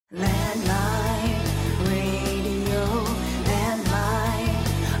Landline radio,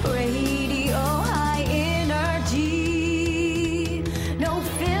 landline radio, high energy, no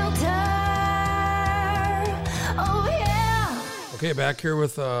filter. Oh yeah. Okay, back here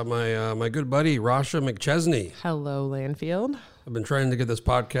with my good buddy Rasha McChesney. Hello, Landfield. I've been trying to get this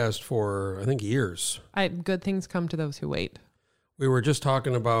podcast for I think years. Good things come to those who wait. We were just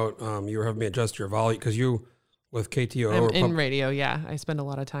talking about you were having me adjust your volume because you with KTOO. I'm in radio, yeah. I spend a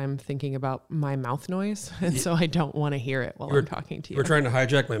lot of time thinking about my mouth noise, and so I don't want to hear it while I'm talking to you. You were trying to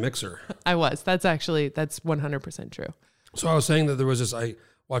hijack my mixer. I was. That's 100% true. So I was saying that there was this, I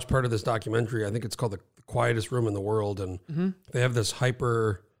watched part of this documentary. I think it's called The Quietest Room in the World. And they have this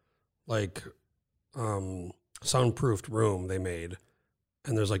hyper, soundproofed room they made.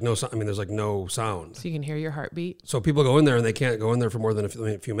 And there's like no sound. I mean, there's like no sound. So you can hear your heartbeat. So people go in there and they can't go in there for more than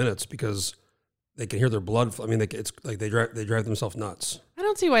a few minutes because they can hear their blood. I mean, it's like they drive themselves nuts. I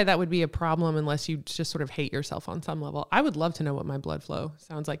don't see why that would be a problem unless you just sort of hate yourself on some level. I would love to know what my blood flow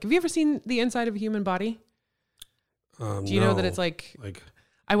sounds like. Have you ever seen the inside of a human body? Do you know that it's like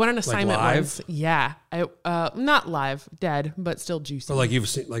I went on assignment live? once. Yeah. Not live, dead, but still juicy. But like you've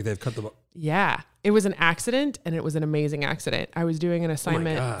seen, like they've cut the. Yeah. It was an accident, and it was an amazing accident. I was doing an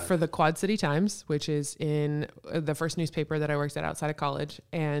assignment for the Quad City Times, which is in the first newspaper that I worked at outside of college.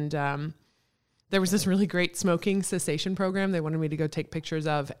 And there was this really great smoking cessation program they wanted me to go take pictures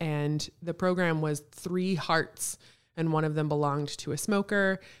of. And the program was 3 hearts, and one of them belonged to a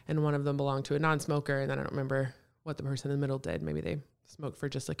smoker, and one of them belonged to a non-smoker. And then I don't remember what the person in the middle did. Maybe they smoked for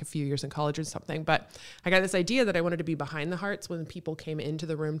just like a few years in college or something. But I got this idea that I wanted to be behind the hearts when people came into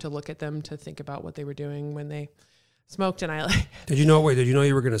the room to look at them, to think about what they were doing when they smoked. And I Did you know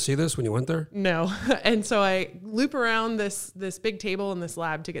you were going to see this when you went there? No. And so I loop around this big table in this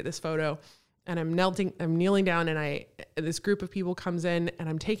lab to get this photo. And I'm kneeling down, and this group of people comes in, and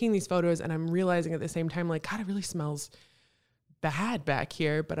I'm taking these photos, and I'm realizing at the same time, like, God, it really smells bad back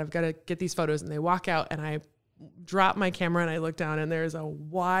here, but I've got to get these photos. And they walk out, and I drop my camera, and I look down, and there's a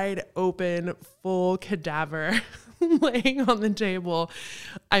wide open, full cadaver laying on the table.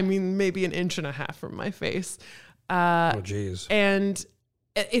 I mean, maybe 1.5 inches from my face. Oh, geez. And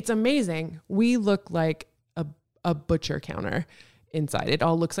it's amazing. We look like a butcher counter inside. It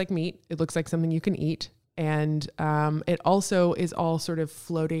all looks like meat. It looks like something you can eat. And it also is all sort of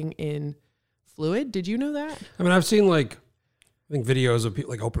floating in fluid. Did you know that? I mean, I've seen I think videos of people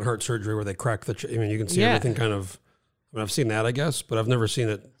like open heart surgery where they crack I mean, you can see everything kind of. I mean, I've seen that, I guess, but I've never seen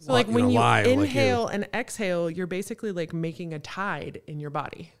it. So like when you live, inhale and exhale, you're basically like making a tide in your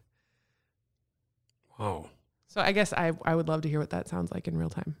body. Wow. So I guess I would love to hear what that sounds like in real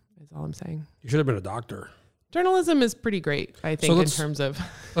time, is all I'm saying. You should have been a doctor. Journalism is pretty great, I think, in terms of.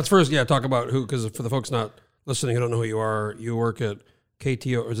 Let's first, talk about who, because for the folks not listening who don't know who you are, you work at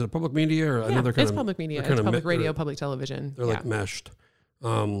KTO. Is it a public media or another kind of? It's public media. It's public radio, public television. They're like meshed.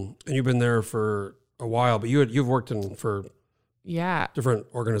 And you've been there for a while, but you've worked for different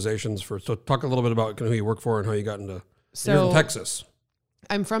organizations. So talk a little bit about who you work for and how you got into. So you're from Texas.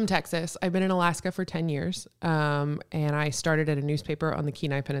 I'm from Texas. I've been in Alaska for 10 years. And I started at a newspaper on the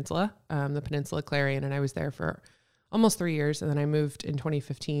Kenai Peninsula, the Peninsula Clarion, and I was there for almost 3 years. And then I moved in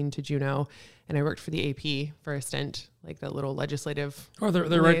 2015 to Juneau, and I worked for the AP for a stint, like the little legislative. Oh,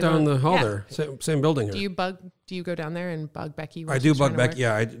 they're right down the hall there. Same building here. Do you go down there and bug Becky? I do bug Becky.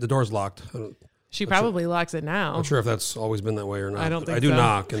 Yeah, the door's locked. She probably locks it now. I'm not sure if that's always been that way or not. I don't think I do so.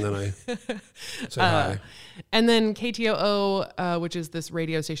 knock, and then I say hi. And then KTOO, which is this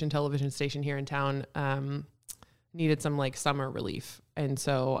radio station, television station here in town, needed some summer relief. And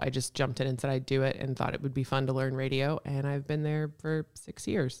so I just jumped in and said I'd do it, and thought it would be fun to learn radio. And I've been there for 6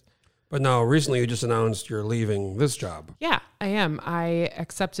 years. But now recently you just announced you're leaving this job. Yeah, I am. I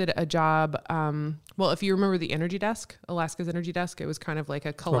accepted a job. Well, if you remember the Energy Desk, Alaska's Energy Desk, it was kind of like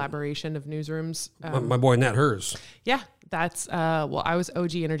a collaboration of newsrooms. My boy Nat Hers. Yeah, that's, I was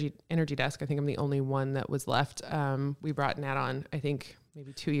OG Energy Desk. I think I'm the only one that was left. We brought Nat on, I think,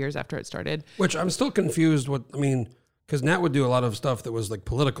 maybe 2 years after it started. Which I'm still confused because Nat would do a lot of stuff that was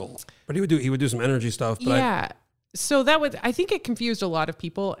political, but he would do some energy stuff. But So I think it confused a lot of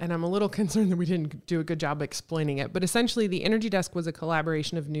people, and I'm a little concerned that we didn't do a good job explaining it. But essentially, the Energy Desk was a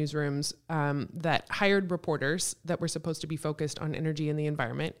collaboration of newsrooms that hired reporters that were supposed to be focused on energy and the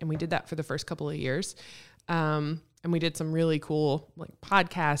environment. And we did that for the first couple of years. And we did some really cool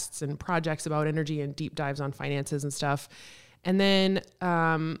podcasts and projects about energy and deep dives on finances and stuff. And then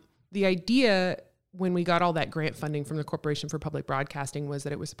the idea, when we got all that grant funding from the Corporation for Public Broadcasting, was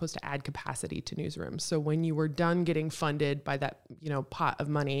that it was supposed to add capacity to newsrooms. So when you were done getting funded by that, pot of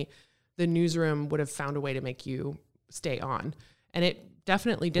money, the newsroom would have found a way to make you stay on. And it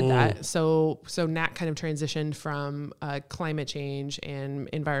definitely did that. So Nat kind of transitioned from climate change and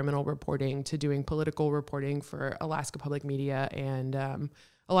environmental reporting to doing political reporting for Alaska Public Media and a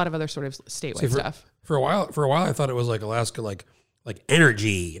lot of other sort of statewide stuff. For a while, I thought it was like Alaska, like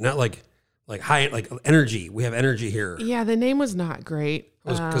energy, not like high, like energy. We have energy here. Yeah, the name was not great.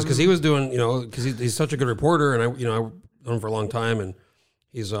 Because he was doing, because he's such a good reporter, and I've known him for a long time, and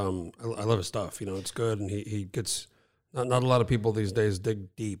he's I love his stuff. It's good, and he gets not a lot of people these days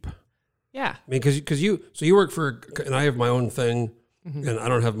dig deep. Yeah, I mean, because you work for, and I have my own thing, and I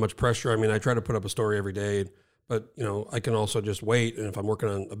don't have much pressure. I mean, I try to put up a story every day, but I can also just wait, and if I'm working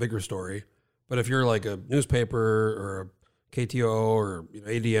on a bigger story. But if you're like a newspaper or a KTO or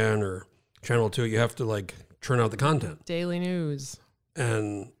ADN or Channel 2, you have to like churn out the content. Daily news.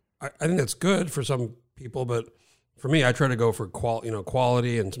 And I think that's good for some people, but for me, I try to go for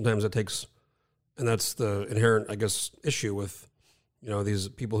quality, and sometimes it takes, and that's the inherent, I guess, issue with, these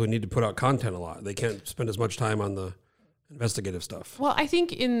people who need to put out content a lot. They can't spend as much time on the investigative stuff. Well, I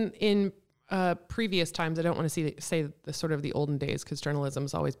think in previous times, I don't want to say the sort of the olden days, because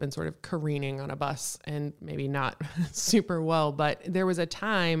journalism's always been sort of careening on a bus and maybe not super well, but there was a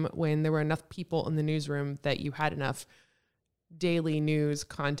time when there were enough people in the newsroom that you had enough daily news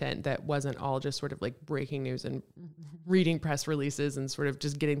content that wasn't all just sort of like breaking news and reading press releases and sort of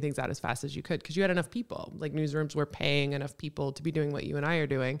just getting things out as fast as you could, because you had enough people. Like newsrooms were paying enough people to be doing what you and I are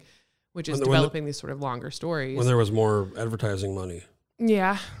doing, which is developing these sort of longer stories. When there was more advertising money.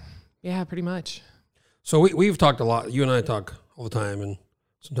 Yeah, pretty much. So we've talked a lot. You and I talk all the time, and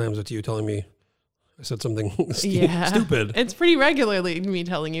sometimes it's you telling me I said something stupid. It's pretty regularly me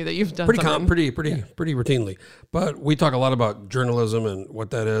telling you that you've done something. Pretty routinely. But we talk a lot about journalism and what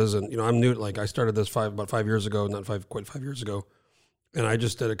that is. And, I'm new. Like I started this about 5 years ago, quite 5 years ago. And I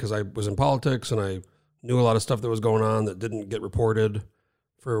just did it because I was in politics and I knew a lot of stuff that was going on that didn't get reported.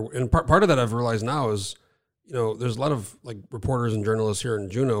 And part of that I've realized now is, there's a lot of like reporters and journalists here in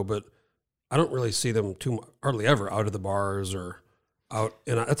Juneau, but I don't really see them hardly ever out of the bars or out,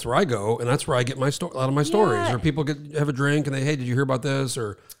 and that's where I go, and that's where I get a lot of my stories. Or people have a drink, and hey, did you hear about this?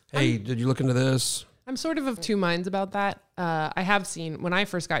 Or hey, did you look into this? I'm sort of two minds about that. I have seen, when I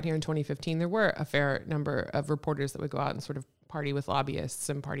first got here in 2015, there were a fair number of reporters that would go out and sort of party with lobbyists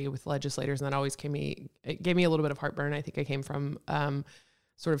and party with legislators, and that always gave me a little bit of heartburn. I think I came from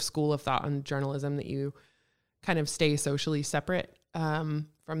sort of school of thought on journalism that you kind of stay socially separate from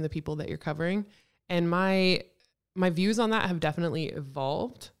the people that you're covering, and my views on that have definitely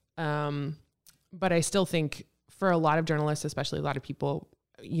evolved. But I still think for a lot of journalists, especially a lot of people,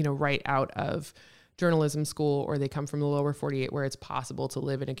 right out of journalism school, or they come from the lower 48 where it's possible to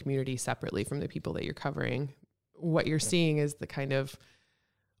live in a community separately from the people that you're covering, what you're seeing is the kind of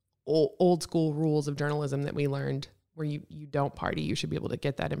old school rules of journalism that we learned, where you don't party. You should be able to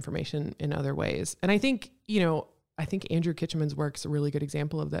get that information in other ways. And I think, Andrew Kitcheman's work's a really good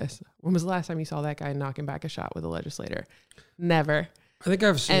example of this. When was the last time you saw that guy knocking back a shot with a legislator? Never. I think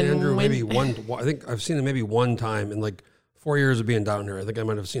I've seen Andrew maybe one. I think I've seen him maybe one time in like 4 years of being down here. I think I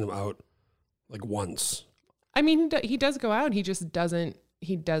might have seen him out like once. I mean, he does go out. He just doesn't.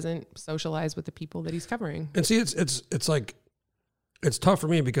 He doesn't socialize with the people that he's covering. And see, it's like, it's tough for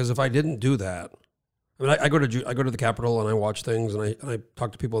me because if I didn't do that, I mean, I go to the Capitol and I watch things and I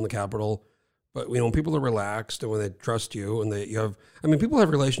talk to people in the Capitol. But when people are relaxed and when they trust you and people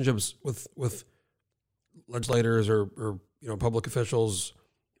have relationships with legislators or public officials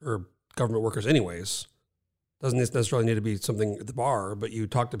or government workers anyways. Doesn't necessarily need to be something at the bar, but you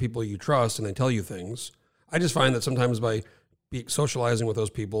talk to people you trust and they tell you things. I just find that sometimes by socializing with those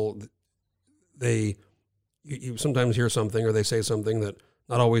people, you sometimes hear something or they say something that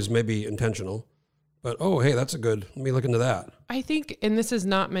not always may be intentional. But, oh, hey, that's let me look into that. I think, and this is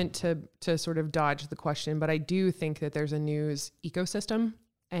not meant to sort of dodge the question, but I do think that there's a news ecosystem,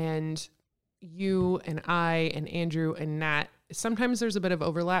 and you and I and Andrew and Nat, sometimes there's a bit of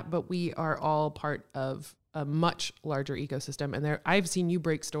overlap, but we are all part of a much larger ecosystem. And I've seen you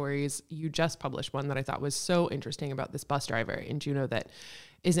break stories. You just published one that I thought was so interesting about this bus driver in Juneau that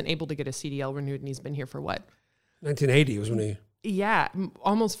isn't able to get a CDL renewed, and he's been here for what? 1980 was when he... Yeah,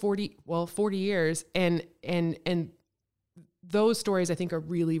 almost 40 years. And those stories I think are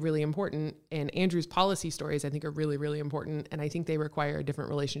really, really important. And Andrew's policy stories I think are really, really important. And I think they require a different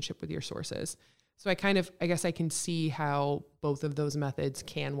relationship with your sources. So I guess I can see how both of those methods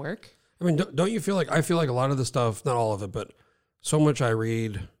can work. I mean, don't you feel like, I feel like a lot of the stuff, not all of it, but so much I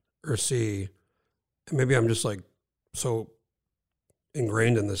read or see, and maybe I'm just like so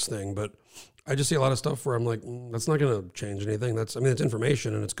ingrained in this thing, but I just see a lot of stuff where I'm like, that's not going to change anything. It's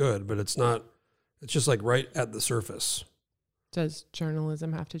information and it's good, but it's not, it's just like right at the surface. Does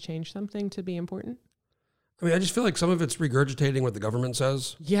journalism have to change something to be important? I mean, I just feel like some of it's regurgitating what the government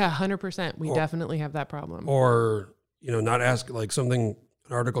says. Yeah, 100%. We definitely have that problem. Or, not ask like something,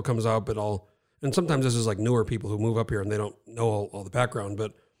 an article comes out, but and sometimes this is like newer people who move up here and they don't know all the background,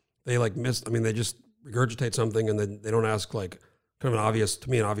 but they like they just regurgitate something and then they don't ask like kind of an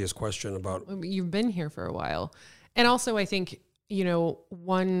obvious question about. You've been here for a while. And also I think,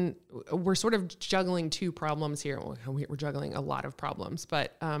 we're sort of juggling two problems here. We're juggling a lot of problems,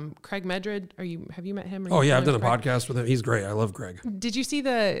 but Craig Medred, have you met him? Oh yeah, I've done a podcast with him. He's great. I love Craig. Did you see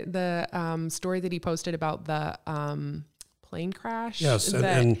the story that he posted about the plane crash? Yes,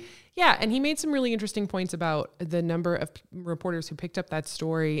 yeah, and he made some really interesting points about the number of reporters who picked up that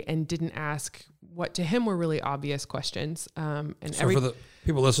story and didn't ask what to him were really obvious questions. For the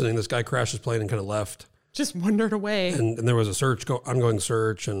people listening, this guy crashed his plane and kind of left. Just wandered away. And there was a ongoing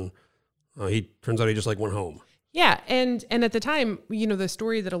search, and turns out he just like went home. Yeah, and at the time, the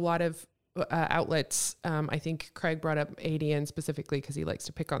story that a lot of outlets, I think Craig brought up ADN specifically because he likes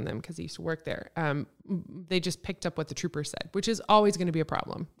to pick on them because he used to work there. They just picked up what the trooper said, which is always going to be a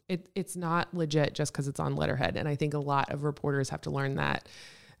problem. It's not legit just because it's on letterhead, and I think a lot of reporters have to learn that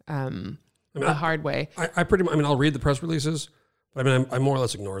the hard way. I'll read the press releases, but I more or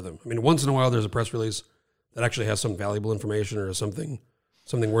less ignore them. I mean, once in a while there's a press release that actually has some valuable information or something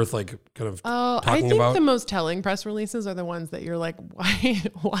worth like kind of talking about. The most telling press releases are the ones that you're like,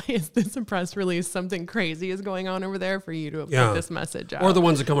 why is this a press release? Something crazy is going on over there for you to put this message out. Or the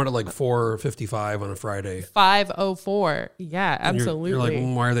ones that come out at like 4:55 on a Friday. 5:04. Yeah, absolutely. You're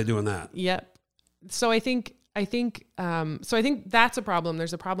like, why are they doing that? Yep. So I think that's a problem.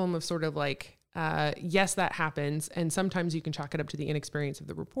 There's a problem of sort of like, yes, that happens. And sometimes you can chalk it up to the inexperience of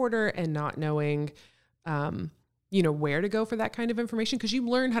the reporter and not knowing, where to go for that kind of information. Cause you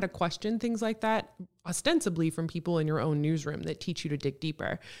learn how to question things like that ostensibly from people in your own newsroom that teach you to dig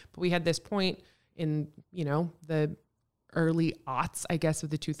deeper. But we had this point in, the early aughts, I guess, of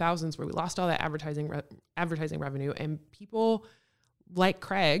the 2000s where we lost all that advertising revenue, and people like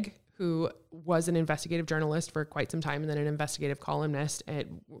Craig, who was an investigative journalist for quite some time and then an investigative columnist,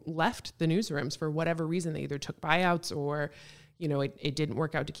 and left the newsrooms for whatever reason. They either took buyouts or, it didn't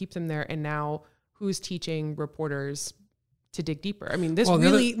work out to keep them there. And now who's teaching reporters to dig deeper? I mean,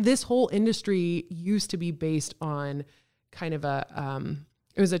 this whole industry used to be based on kind of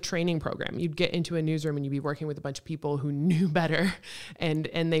it was a training program. You'd get into a newsroom and you'd be working with a bunch of people who knew better, and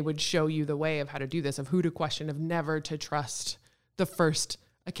they would show you the way of how to do this, of who to question, of never to trust the first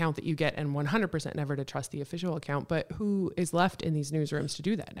account that you get, and 100% never to trust the official account. But who is left in these newsrooms to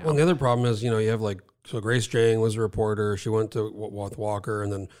do that now? Well, and the other problem is, you have Grace Jang was a reporter. She went to with Walker,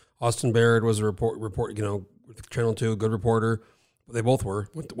 and then Austin Baird was a report, with Channel 2, good reporter. They both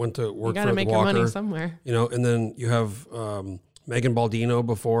went to work for Walker. You got to make your money somewhere. And then you have Megan Baldino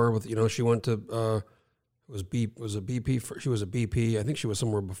before with, she went to, she was a BP. I think she was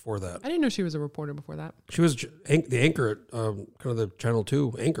somewhere before that. I didn't know she was a reporter before that. She was the anchor at kind of the Channel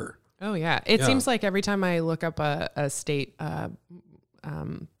 2 anchor. Oh, yeah. It seems like every time I look up a state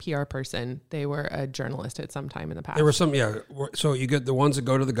PR person, they were a journalist at some time in the past. There were some, So you get the ones that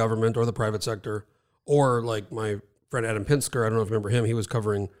go to the government or the private sector, or like my friend Adam Pinsker, I don't know if you remember him, he was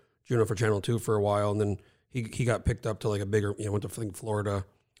covering Juneau for Channel 2 for a while, and then he got picked up to like a bigger, went to I think Florida.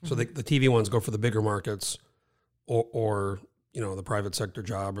 So the TV ones go for the bigger markets, or the private sector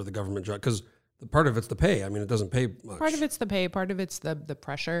job or the government job, because part of it's the pay. I mean, it doesn't pay much. Part of it's the pay. Part of it's the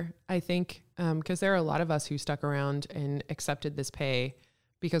pressure, I think, because there are a lot of us who stuck around and accepted this pay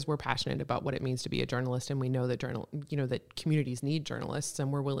because we're passionate about what it means to be a journalist, and we know that that communities need journalists,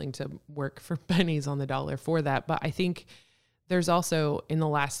 and we're willing to work for pennies on the dollar for that. But I think there's also, in the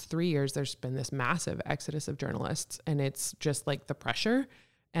last 3 years, there's been this massive exodus of journalists, and it's just like the pressure.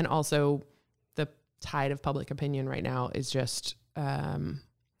 And also the tide of public opinion right now is just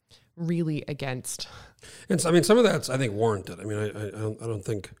really against. And so, I mean, some of that's, I think, warranted. I mean, I don't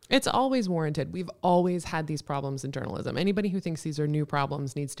think. It's always warranted. We've always had these problems in journalism. Anybody who thinks these are new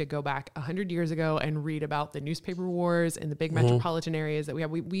problems needs to go back 100 years ago and read about the newspaper wars in the big metropolitan areas that we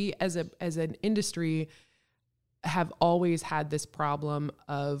have. We as an industry have always had this problem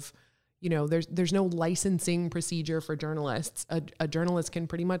of, there's no licensing procedure for journalists. A journalist can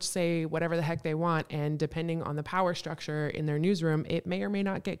pretty much say whatever the heck they want, and depending on the power structure in their newsroom, it may or may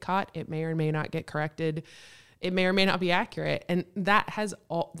not get caught. It may or may not get corrected. It may or may not be accurate, and that has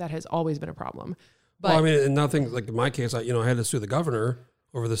always been a problem. But and nothing like in my case, I had to sue the governor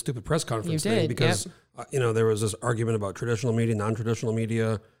over the stupid press conference thing because there was this argument about traditional media, non-traditional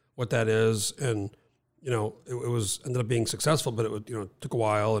media, what that is, and. It was ended up being successful, but it took a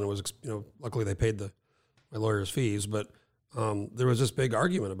while, and it was, luckily they paid my lawyer's fees. But there was this big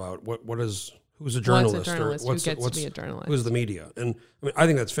argument about who's a What's journalist, a journalist? or Who gets to be a journalist? who's the media. And I mean, I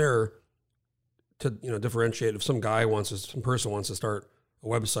think that's fair to differentiate. If some person wants to start a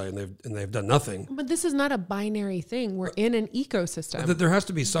website and they've done nothing, But this is not a binary thing. We're in an ecosystem. that there has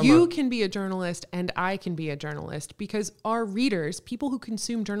to be some. You can be a journalist and I can be a journalist, because our readers, people who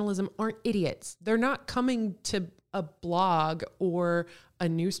consume journalism, aren't idiots. They're not coming to a blog or a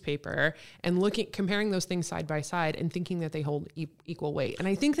newspaper and comparing those things side by side and thinking that they hold equal weight. And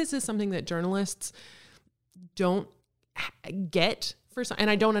I think this is something that journalists don't get for some, and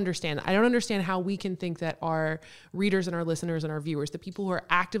I don't understand. I don't understand how we can think that our readers and our listeners and our viewers, the people who are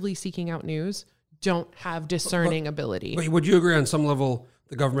actively seeking out news, don't have discerning ability. But would you agree on some level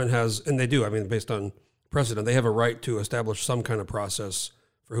the government has, and they do, I mean, based on precedent, they have a right to establish some kind of process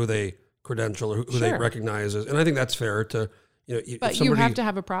for who they credential or who they recognize as, and I think that's fair to, but you have to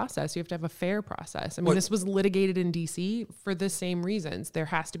have a process. You have to have a fair process. I mean, this was litigated in DC for the same reasons. There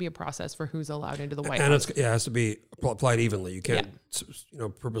has to be a process for who's allowed into the White House. And it has to be applied evenly. You can't,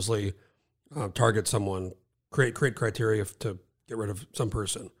 purposely target someone, create criteria to get rid of some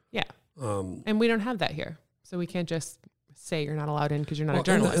person. Yeah. And we don't have that here. So we can't just say you're not allowed in because you're not a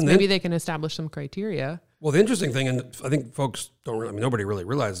journalist. Maybe they can establish some criteria. Well, the interesting thing, and I think folks nobody really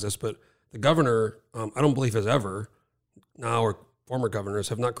realizes this, but the governor, I don't believe has ever, now or former governors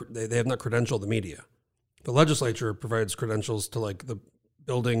have not credentialed the media. The legislature provides credentials to like the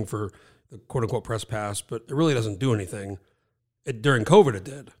building for the quote unquote press pass, but it really doesn't do anything. During COVID, it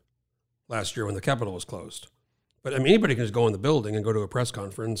did last year when the Capitol was closed. But I mean, anybody can just go in the building and go to a press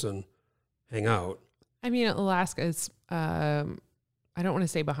conference and hang out. I mean, Alaska is, I don't want to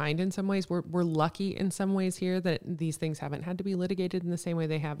say behind in some ways. We're lucky in some ways here that these things haven't had to be litigated in the same way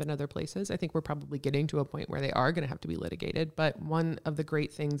they have in other places. I think we're probably getting to a point where they are going to have to be litigated. But one of the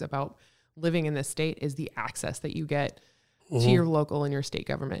great things about living in this state is the access that you get to your local and your state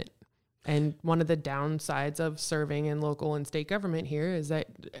government. And one of the downsides of serving in local and state government here is that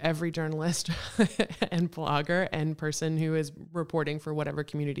every journalist and blogger and person who is reporting for whatever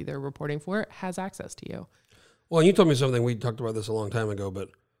community they're reporting for has access to you. Well, and you told me something, we talked about this a long time ago, but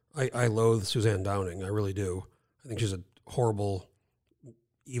I loathe Suzanne Downing. I really do. I think she's a horrible,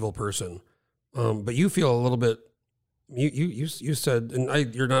 evil person. But you feel a little bit, you said,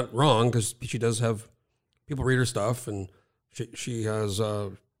 and you're not wrong, because she does have, people read her stuff, and she has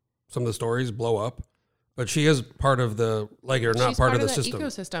some of the stories blow up, but she is part of the, like, or not part of the system.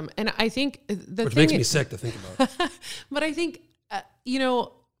 Ecosystem. And I think which makes me sick to think about. But I think,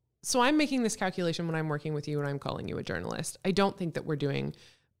 so I'm making this calculation when I'm working with you and I'm calling you a journalist. I don't think that we're doing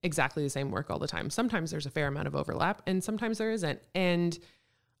exactly the same work all the time. Sometimes there's a fair amount of overlap and sometimes there isn't. And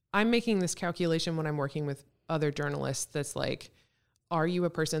I'm making this calculation when I'm working with other journalists that's like, are you a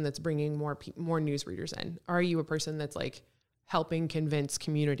person that's bringing more news readers in? Are you a person that's like helping convince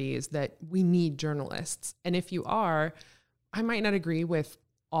communities that we need journalists? And if you are, I might not agree with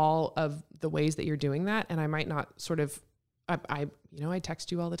all of the ways that you're doing that. And I might not sort of, I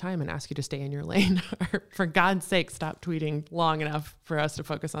text you all the time and ask you to stay in your lane, or for God's sake, stop tweeting long enough for us to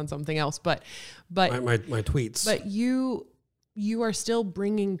focus on something else. But my tweets, but you are still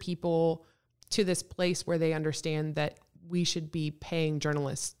bringing people to this place where they understand that we should be paying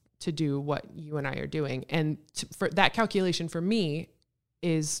journalists to do what you and I are doing. And for that calculation for me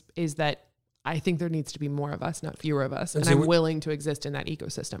is that I think there needs to be more of us, not fewer of us. And I'm willing to exist in that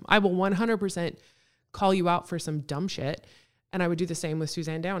ecosystem. I will 100% call you out for some dumb shit. And I would do the same with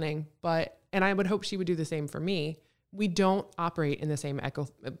Suzanne Downing, and I would hope she would do the same for me. We don't operate in the same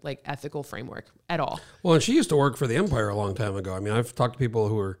ethical framework at all. Well, and she used to work for the Empire a long time ago. I mean, I've talked to people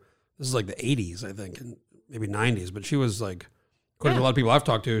who were, this is like the 80s, I think, and maybe 90s, but she was like, according to a lot of people I've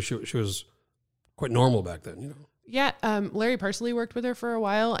talked to, she was quite normal back then, Yeah, Larry Parsley worked with her for a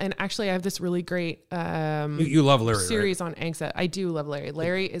while, and actually I have this really great you love Larry, series right? on Angst. I do love Larry.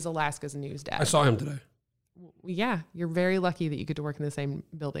 Larry is Alaska's news dad. I saw him today. Yeah, you're very lucky that you get to work in the same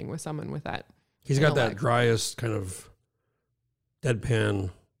building with someone with that. He's got that driest kind of deadpan,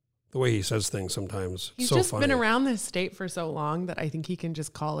 the way he says things sometimes. He's so just funny. been around this state for so long that I think he can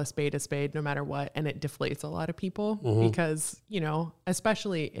just call a spade no matter what, and it deflates a lot of people because,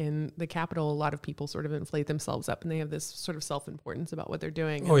 especially in the Capitol, a lot of people sort of inflate themselves up and they have this sort of self-importance about what they're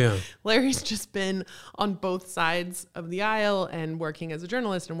doing. Oh, yeah. Larry's just been on both sides of the aisle and working as a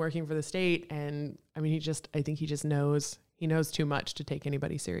journalist and working for the state. And I mean, I think he just knows too much to take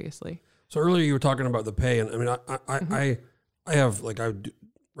anybody seriously. So earlier you were talking about the pay, and I mean, I have I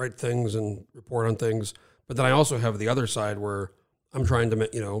write things and report on things, but then I also have the other side where I'm trying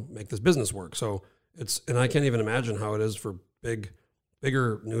to make this business work. So and I can't even imagine how it is for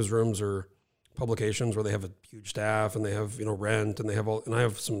bigger newsrooms or publications where they have a huge staff and they have, rent and they have all, and I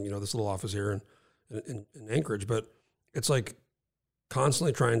have some, this little office here in Anchorage, but it's like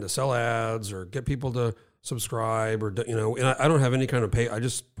constantly trying to sell ads or get people to subscribe or, and I don't have any kind of pay. I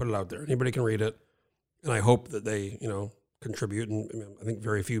just put it out there. Anybody can read it. And I hope that they, contribute. And I think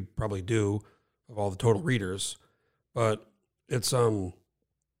very few probably do of all the total readers, but it's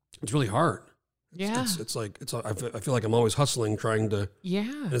really hard. Yeah. I feel like I'm always hustling, trying to, Yeah.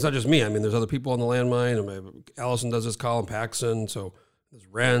 and it's not just me. I mean, there's other people on the landmine, and Allison does this, Colin Paxson. So there's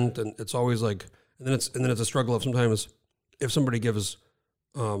rent, and it's always like, and then it's a struggle of sometimes if somebody gives,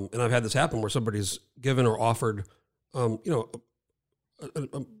 and I've had this happen where somebody's given or offered, a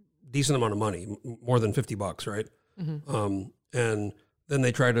decent amount of money, more than $50, right? Mm-hmm. And then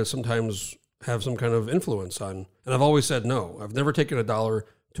they try to sometimes have some kind of influence on, and I've always said no. I've never taken $1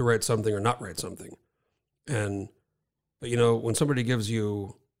 to write something or not write something. But when somebody gives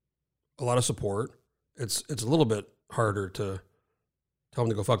you a lot of support, it's a little bit harder to tell them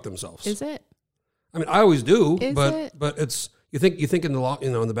to go fuck themselves. Is it? I mean, I always do, Is but it? it's, you think in the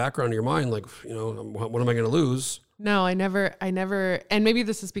in the background of your mind, like, what am I going to lose? No, I never, and maybe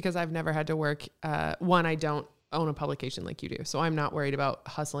this is because I've never had to work. One, I don't own a publication like you do, so I'm not worried about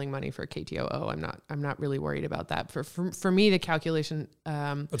hustling money for KTOO. I'm not really worried about that. For me, the calculation.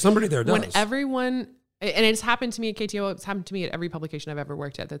 But somebody there does. When everyone, and it's happened to me at KTOO, it's happened to me at every publication I've ever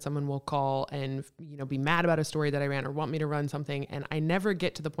worked at, that someone will call and be mad about a story that I ran or want me to run something, and I never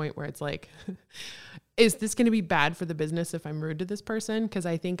get to the point where it's like, is this going to be bad for the business if I'm rude to this person? Because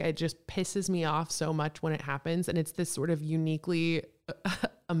I think it just pisses me off so much when it happens, and it's this sort of uniquely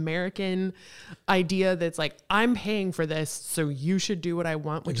American idea that's like, I'm paying for this, so you should do what I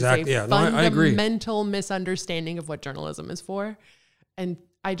want, which Exactly. is a I agree. fundamental misunderstanding of what journalism is for. And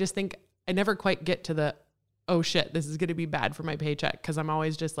I just think I never quite get to the, oh shit, this is going to be bad for my paycheck, because I'm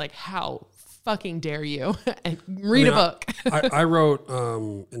always just like, how fucking dare you? And read a book. I wrote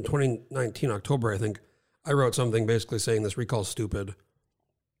in 2019 October, I think, I wrote something basically saying this recall's stupid.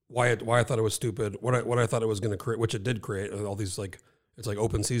 Why I thought it was stupid. What I thought it was going to create, which it did create. All these it's like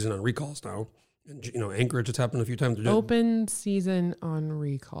open season on recalls now. And, Anchorage, it's happened a few times. Open season on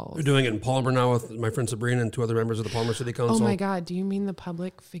recalls. They're doing it in Palmer now with my friend Sabrina and 2 other members of the Palmer City Council. Oh my God. Do you mean the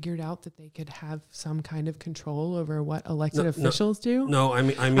public figured out that they could have some kind of control over what elected officials do? No, I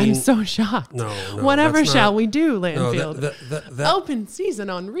mean, I'm so shocked. No. Whatever shall we do, No, Landfield? that Open season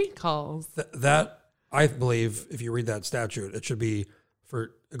on recalls. that I believe, if you read that statute, it should be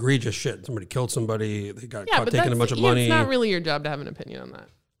for egregious shit. Somebody killed somebody. They got caught taking a bunch of money. It's not really your job to have an opinion on that.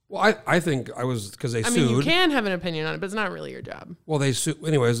 Well, I think I was, because they sued. I mean, you can have an opinion on it, but it's not really your job. Well, they sued.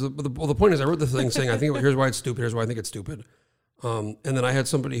 Anyways, the point is, I wrote the thing saying, I think here's why it's stupid. Here's why I think it's stupid. And then I had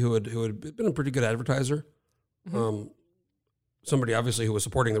somebody who had been a pretty good advertiser. Mm-hmm. Somebody obviously who was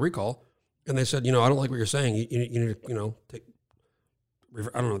supporting the recall, and they said, I don't like what you're saying. You need to, take.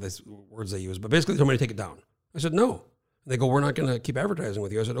 I don't know the words they use, but basically, they told me to take it down. I said no. And they go, we're not going to keep advertising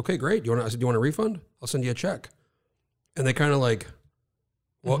with you. I said, okay, great. I said, do you want a refund? I'll send you a check. And they kind of like,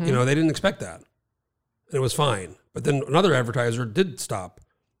 well, they didn't expect that. And it was fine. But then another advertiser did stop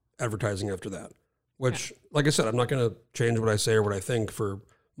advertising after that, which, like I said, I'm not going to change what I say or what I think for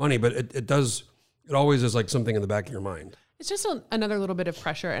money, but it always is like something in the back of your mind. It's just another little bit of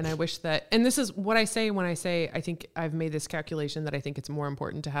pressure. And I wish that, and this is what I say when I say, I think I've made this calculation that I think it's more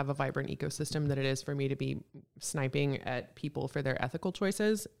important to have a vibrant ecosystem than it is for me to be sniping at people for their ethical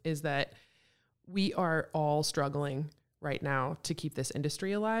choices, is that we are all struggling right now to keep this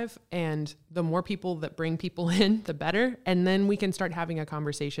industry alive. And the more people that bring people in, the better. And then we can start having a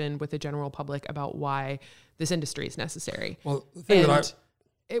conversation with the general public about why this industry is necessary. Well, the thing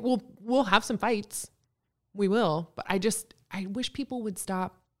we'll have some fights. We will. But I wish people would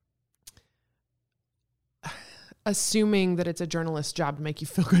stop assuming that it's a journalist's job to make you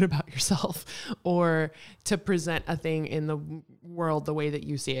feel good about yourself or to present a thing in the world the way that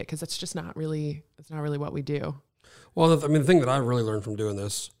you see it. Cause it's not really what we do. Well, the thing that I've really learned from doing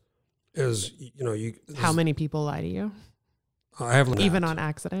this is, how many people lie to you? I have learned even that. On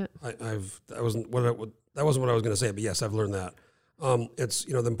accident. That wasn't what I was going to say, but yes, I've learned that. It's,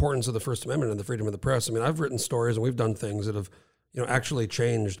 the importance of the First Amendment and the freedom of the press. I mean, I've written stories and we've done things that have, actually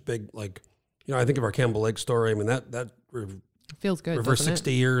changed big, like, I think of our Campbell Lake story. I mean, that feels good. Reverse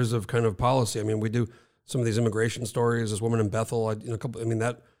 60 years of kind of policy. I mean, we do some of these immigration stories. This woman in Bethel,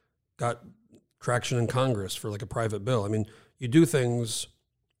 that got traction in Congress for like a private bill. I mean, you do things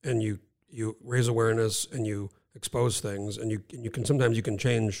and you raise awareness and you expose things and you can sometimes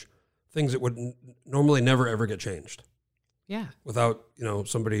change things that would normally never ever get changed. Yeah. Without,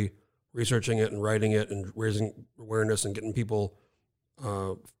 somebody researching it and writing it and raising awareness and getting people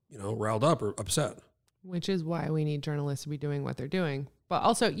riled up or upset. Which is why we need journalists to be doing what they're doing. But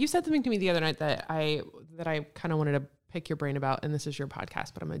also, you said something to me the other night that I kind of wanted to pick your brain about, and this is your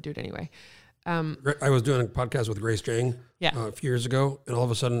podcast, but I'm going to do it anyway. I was doing a podcast with Grace Jang a few years ago, and all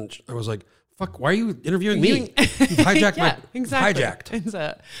of a sudden I was like, fuck, why are you interviewing me? You've hijacked exactly. Hijacked. And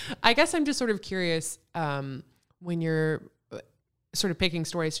so I guess I'm just sort of curious when you're sort of picking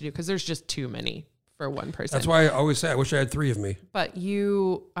stories to do, because there's just too many for one person. That's why I always say I wish I had 3 of me. But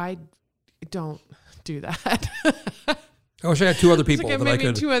I don't do that. I wish I had 2 other people that maybe I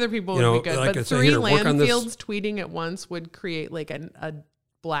could. 2 other people would be good. But 3 work on this. landfills tweeting at once would create like a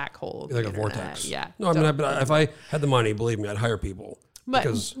black hole. Like a vortex. Yeah. No, I mean, if I had the money, believe me, I'd hire people.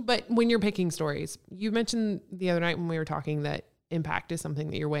 But when you're picking stories, you mentioned the other night when we were talking that impact is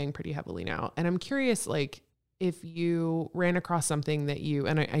something that you're weighing pretty heavily now. And I'm curious, like, if you ran across something that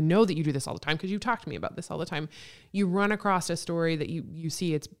and I know that you do this all the time because you talk to me about this all the time, you run across a story that you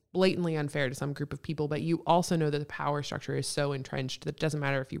see it's blatantly unfair to some group of people, but you also know that the power structure is so entrenched that it doesn't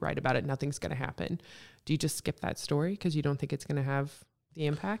matter if you write about it, nothing's going to happen. Do you just skip that story because you don't think it's going to have the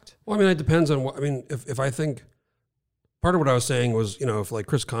impact? Well, I mean, it depends on what, I mean, if I think part of what I was saying was, if like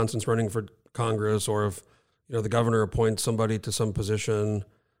Chris Constant's running for Congress, or if, the governor appoints somebody to some position,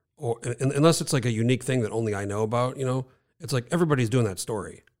 or unless it's like a unique thing that only I know about, it's like everybody's doing that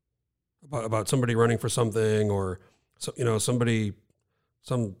story about somebody running for something, or somebody,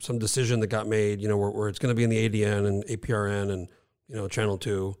 some decision that got made, where it's going to be in the ADN and APRN and Channel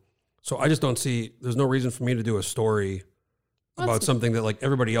 2. So I just don't see, there's no reason for me to do a story about something that like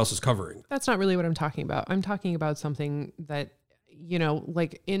everybody else is covering. That's not really what I'm talking about. I'm talking about something that,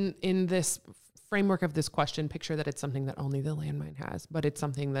 like in this framework of this question, picture that it's something that only the landmine has, but it's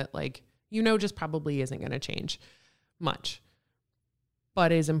something that like, just probably isn't going to change much,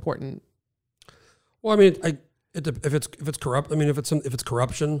 but is important. Well, I mean, if it's corrupt, I mean, if it's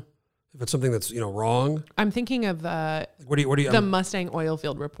corruption, if it's something that's, wrong. I'm thinking of the Mustang oil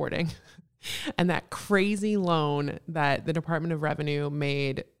field reporting and that crazy loan that the Department of Revenue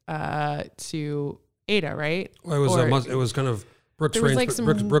made to Ada, right? Well, it was kind of Brooks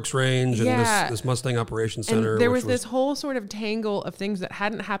Range and this Mustang Operations Center. And there was this whole sort of tangle of things that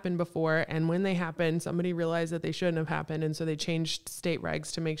hadn't happened before. And when they happened, somebody realized that they shouldn't have happened. And so they changed state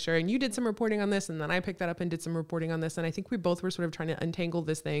regs to make sure. And you did some reporting on this. And then I picked that up and did some reporting on this. And I think we both were sort of trying to untangle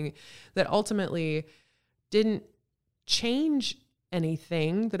this thing that ultimately didn't change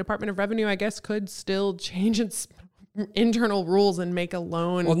anything. The Department of Revenue, I guess, could still change its internal rules and make a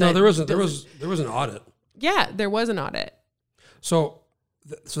loan. Well, no, there was an audit. Yeah, there was an audit. So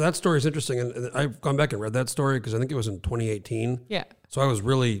that story is interesting, and I've gone back and read that story because I think it was in 2018. Yeah. So I was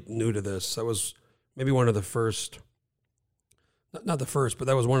really new to this. That was maybe one of the first, not the first, but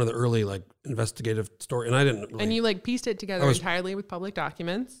that was one of the early like investigative story. And I didn't. Really, and you like pieced it together entirely with public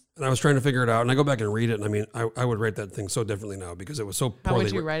documents. And I was trying to figure it out, and I go back and read it, and I mean, I would write that thing so differently now because it was so poorly. How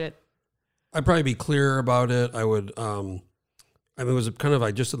would you write it? I'd probably be clearer about it. I would. I mean, it was kind of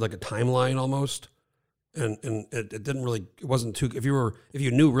I just did like a timeline almost. And it didn't really, it wasn't too, if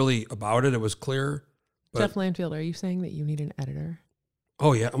you knew really about it, it was clear. Jeff Landfield, are you saying that you need an editor?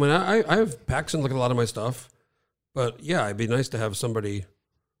 Oh yeah. I mean, I have Paxson look at a lot of my stuff, but yeah, it'd be nice to have somebody.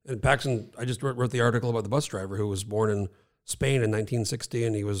 And Paxson, I just wrote the article about the bus driver who was born in Spain in 1960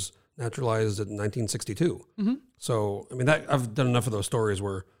 and he was naturalized in 1962. Mm-hmm. So, I mean, I've done enough of those stories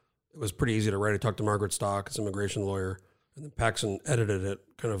where it was pretty easy to write. I talked to Margaret Stock, his immigration lawyer, and then Paxson edited it,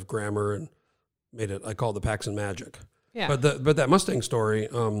 kind of grammar, and made it, I call it the Paxson magic. Yeah. But that Mustang story,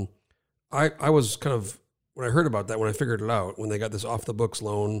 I was kind of, when I heard about that, when I figured it out, when they got this off the books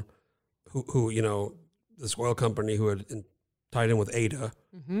loan, who this oil company who had tied in with Ada,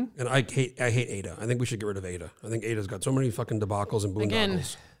 mm-hmm. and I hate Ada. I think we should get rid of Ada. I think Ada's got so many fucking debacles and boondoggles. Again,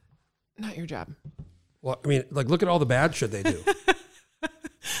 not your job. Well, I mean, like, look at all the bad shit they do.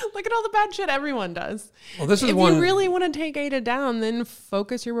 Look at all the bad shit everyone does. Well, this is if you really want to take Ada down, then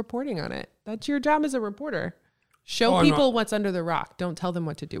focus your reporting on it. That's your job as a reporter. Show people what's under the rock. Don't tell them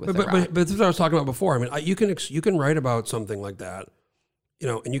what to do with the rock. But this is what I was talking about before. I mean, you can write about something like that,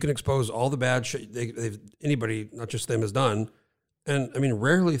 and you can expose all the bad shit anybody, not just them, has done. And I mean,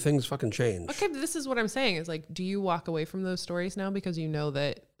 rarely things fucking change. Okay, but this is what I'm saying is like, do you walk away from those stories now because you know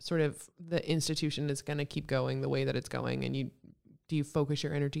that sort of the institution is going to keep going the way that it's going, and do you focus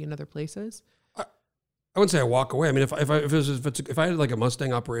your energy in other places? I wouldn't say I walk away. I mean, if I had like a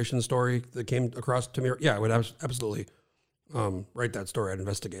Mustang operation story that came across to me, yeah, I would absolutely write that story. I'd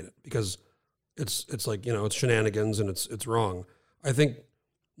investigate it because it's like, it's shenanigans and it's wrong. I think,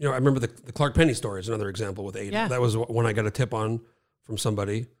 I remember the Clark Penny story is another example with Ada. Yeah. That was when I got a tip on from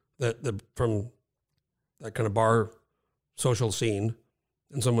somebody from that kind of bar social scene.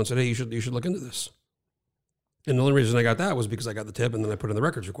 And someone said, hey, you should look into this. And the only reason I got that was because I got the tip and then I put in the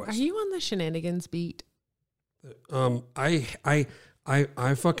records request. Are you on the shenanigans beat? I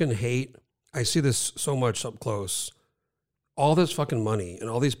fucking hate, I see this so much up close. All this fucking money and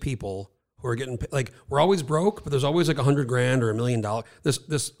all these people who are getting, like, we're always broke, but there's always like $100,000 or $1 million.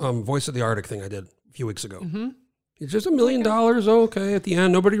 This Voice of the Arctic thing I did a few weeks ago. Mm-hmm. It's just $1 million. Okay. At the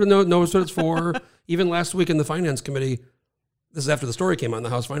end, nobody knows what it's for. Even last week in the finance committee, this is after the story came out in the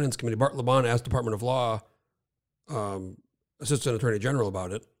House Finance Committee, Bart LeBon asked Department of Law, Assistant Attorney General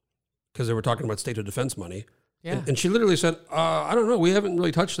about it because they were talking about state of defense money. Yeah. And she literally said, I don't know. We haven't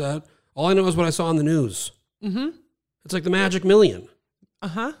really touched that. All I know is what I saw on the news. Mm-hmm. It's like the magic million.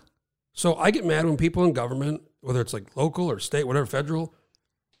 Uh-huh. So I get mad when people in government, whether it's like local or state, whatever, federal,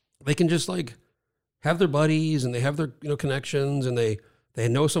 they can just like have their buddies and they have their, connections and they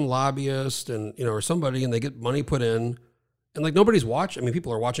know some lobbyist and, or somebody and they get money put in and like nobody's watching. I mean,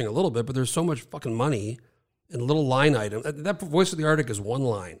 people are watching a little bit, but there's so much fucking money and little line item. That Voice of the Arctic is one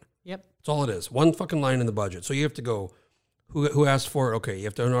line. Yep. That's all it is. One fucking line in the budget. So you have to go, who asked for it? Okay, you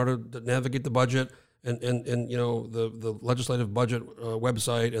have to, in order to navigate the budget and the legislative budget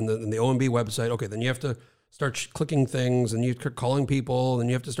website and the OMB website. Okay, then you have to start clicking things and you start calling people and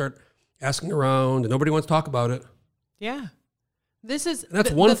you have to start asking around and nobody wants to talk about it. Yeah. This is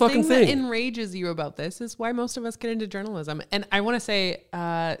that's one fucking thing that enrages you about this is why most of us get into journalism. And I want to say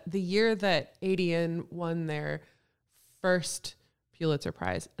the year that ADN won their first Pulitzer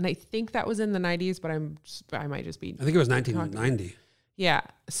Prize, and I think that was in the 90s, but I might just be. I think it was 1990. Yeah.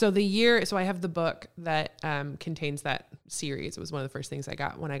 So I have the book that contains that series. It was one of the first things I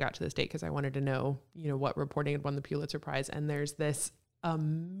got when I got to the state because I wanted to know, what reporting had won the Pulitzer Prize. And there's this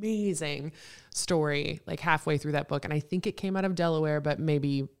amazing story like halfway through that book. And I think it came out of Delaware, but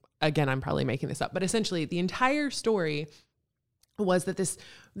maybe, again, I'm probably making this up. But essentially, the entire story was that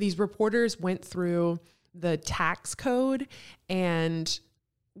these reporters went through the tax code and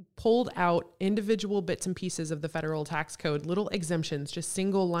pulled out individual bits and pieces of the federal tax code, little exemptions, just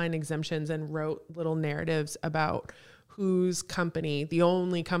single line exemptions, and wrote little narratives about whose company, the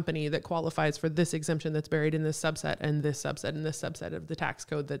only company that qualifies for this exemption that's buried in this subset and this subset and this subset of the tax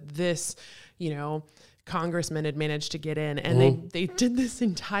code that this, congressman had managed to get in. And they did this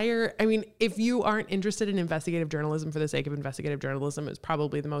entire, if you aren't interested in investigative journalism for the sake of investigative journalism, it's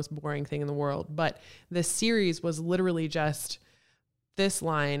probably the most boring thing in the world. But this series was literally just this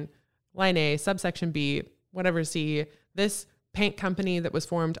line A, subsection B, whatever C, this paint company that was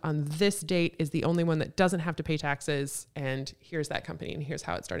formed on this date is the only one that doesn't have to pay taxes. And here's that company and here's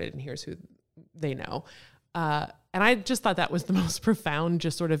how it started and here's who they know. And I just thought that was the most profound,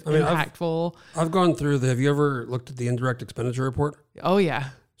 just sort of impactful. I've gone through have you ever looked at the indirect expenditure report? Oh yeah.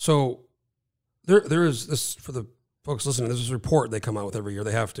 So there is this, for the folks listening, there's this report they come out with every year.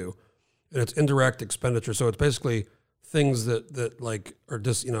 They have to, and it's indirect expenditure. So it's basically things that like are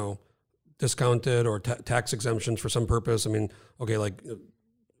just, discounted or tax exemptions for some purpose.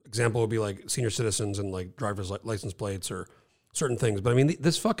 Example would be like senior citizens and like driver's license plates or certain things. But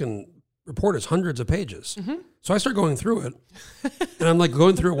this fucking report is hundreds of pages. Mm-hmm. So I start going through it and I'm like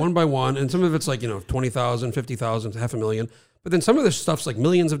going through it one by one. And some of it's like, 20,000, 50,000, $500,000. But then some of this stuff's like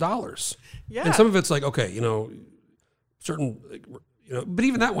millions of dollars. Yeah. And some of it's like, okay, certain, but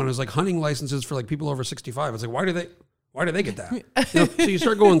even that one is like hunting licenses for like people over 65. It's like, why do they get that? So you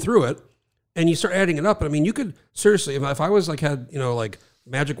start going through it and you start adding it up. And you could seriously, if I was like, had, like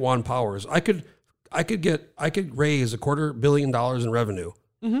magic wand powers, I could raise $250 million in revenue.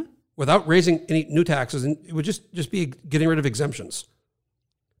 Mm-hmm. Without raising any new taxes, and it would just be getting rid of exemptions.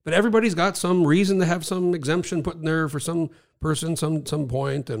 But everybody's got some reason to have some exemption put in there for some person, some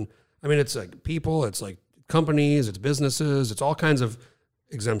point. And it's like people, it's like companies, it's businesses, it's all kinds of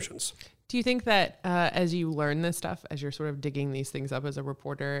exemptions. Do you think that as you learn this stuff, as you're sort of digging these things up as a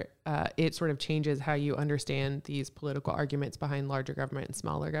reporter, it sort of changes how you understand these political arguments behind larger government and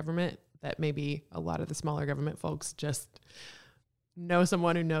smaller government, that maybe a lot of the smaller government folks just know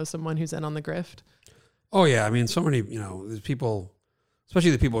someone who knows someone who's in on the grift? Oh yeah. So many, these people,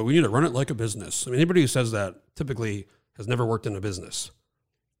 especially the people, we need to run it like a business. Anybody who says that typically has never worked in a business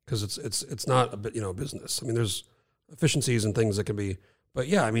because it's not a bit, business. There's efficiencies and things that can be, but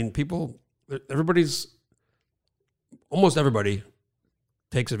yeah, almost everybody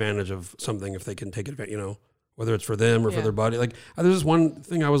takes advantage of something if they can take advantage, whether it's for them or for their buddy. Like there's this one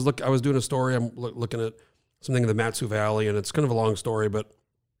thing I was doing a story. I'm looking at something in the Mat-Su Valley, and it's kind of a long story, but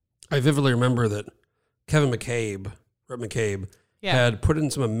I vividly remember that Rep. McCabe, had put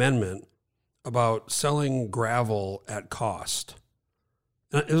in some amendment about selling gravel at cost.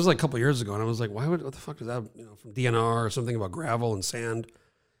 And it was like a couple of years ago, and I was like, what the fuck is that, from DNR or something about gravel and sand?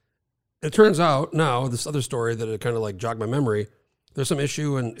 It turns out now, this other story that it kind of like jogged my memory, there's some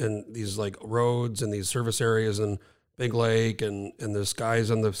issue in these like roads and these service areas in Big Lake, and there's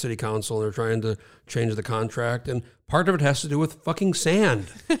guys on the city council, and they're trying to change the contract, and part of it has to do with fucking sand.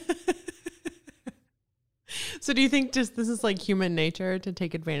 So do you think just this is like human nature to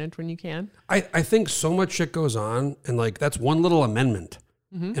take advantage when you can? I think so much shit goes on, and like that's one little amendment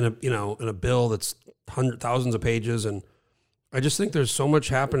in a bill that's thousands of pages, and I just think there's so much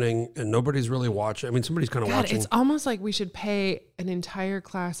happening and nobody's really watching. I mean, somebody's kind of watching. It's almost like we should pay an entire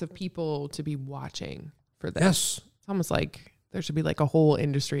class of people to be watching for this. Yes. It's almost like there should be like a whole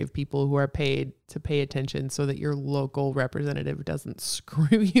industry of people who are paid to pay attention so that your local representative doesn't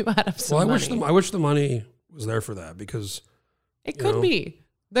screw you out of some money. I wish the money was there for that, because it could be.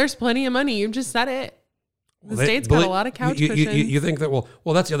 There's plenty of money. You just said it. The state's got a lot of couch cushions. You think that, well,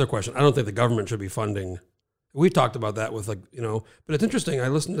 that's the other question. I don't think the government should be funding. We've talked about that with but it's interesting. I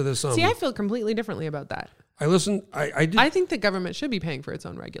listened to this. See, I feel completely differently about that. I listened. I did. I think the government should be paying for its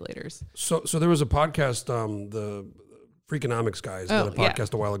own regulators. So there was a podcast, the Freakonomics guys did a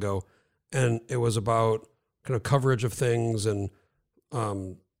podcast a while ago, and it was about kind of coverage of things and,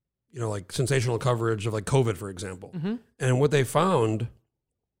 like sensational coverage of like COVID, for example. Mm-hmm. And what they found,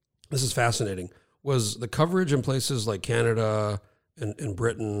 this is fascinating, was the coverage in places like Canada and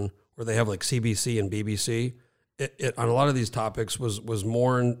Britain, where they have like CBC and BBC, it on a lot of these topics was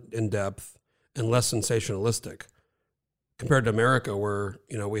more in depth and less sensationalistic compared to America, where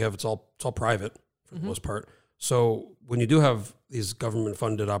we have it's all private for the most part. So when you do have these government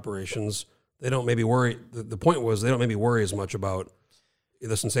funded operations, they don't maybe worry. The point was they don't maybe worry as much about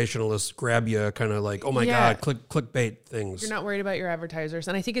the sensationalists grab you kind of like, oh my God, clickbait things. You're not worried about your advertisers.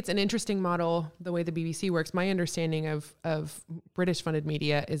 And I think it's an interesting model, the way the BBC works. My understanding of British funded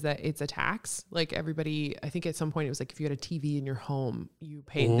media is that it's a tax. Like everybody, I think at some point it was like if you had a TV in your home, you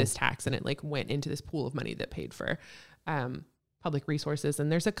paid this tax, and it like went into this pool of money that paid for public resources.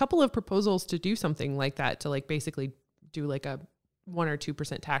 And there's a couple of proposals to do something like that, to like basically do like a 1 or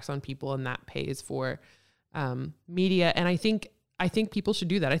 2% tax on people, and that pays for media. And I think people should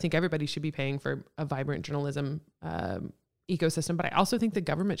do that. I think everybody should be paying for a vibrant journalism ecosystem, but I also think the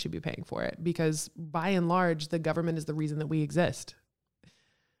government should be paying for it, because by and large, the government is the reason that we exist.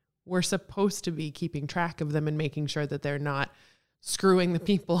 We're supposed to be keeping track of them and making sure that they're not screwing the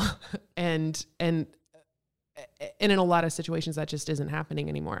people. and in a lot of situations, that just isn't happening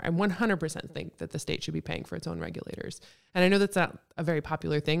anymore. I 100% think that the state should be paying for its own regulators. And I know that's not a very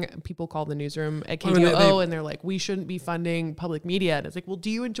popular thing. People call the newsroom at KTOO and they're like, we shouldn't be funding public media. And it's like, well,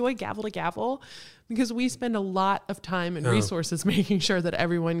 do you enjoy gavel to gavel? Because we spend a lot of time and resources making sure that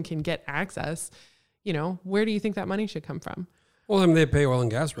everyone can get access. Where do you think that money should come from? Well, I mean, they pay oil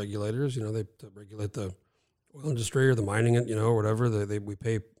and gas regulators. They regulate the oil industry or the mining, or whatever. We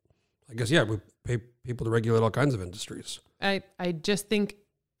pay, I guess, we pay people to regulate all kinds of industries. I just think,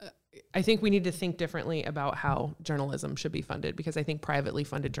 I think we need to think differently about how journalism should be funded, because I think privately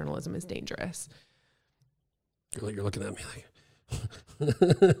funded journalism is dangerous. You're looking at me like.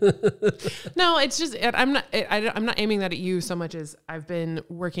 No, it's just, I'm not aiming that at you so much as I've been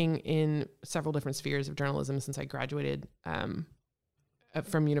working in several different spheres of journalism since I graduated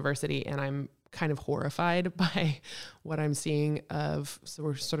from university, and I'm kind of horrified by what I'm seeing of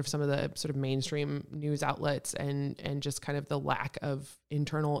sort of some of the sort of mainstream news outlets and just kind of the lack of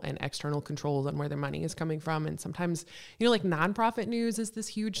internal and external controls on where their money is coming from. And sometimes, like nonprofit news is this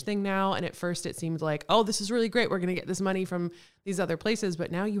huge thing now. And at first it seemed like, oh, this is really great. We're going to get this money from these other places. But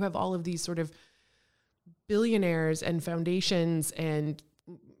now you have all of these sort of billionaires and foundations and,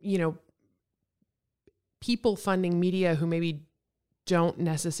 people funding media who maybe don't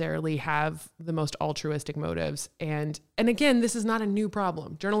necessarily have the most altruistic motives. And again, this is not a new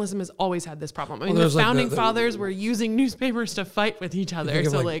problem. Journalism has always had this problem. I mean, the founding fathers were using newspapers to fight with each other.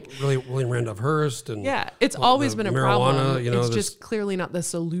 So really William Randolph Hearst and it's always been a problem. It's just just clearly not the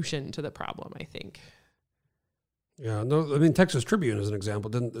solution to the problem, I think. Yeah, no, I mean, Texas Tribune is an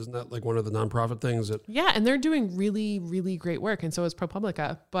example. Isn't that like one of the nonprofit things that? Yeah, and they're doing really, really great work. And so is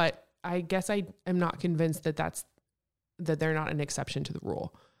ProPublica. But I guess I am not convinced that they're not an exception to the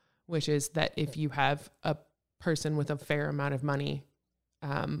rule, which is that if you have a person with a fair amount of money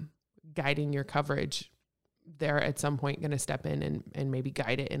guiding your coverage, they're at some point going to step in and maybe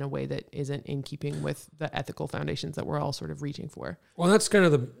guide it in a way that isn't in keeping with the ethical foundations that we're all sort of reaching for. Well, that's kind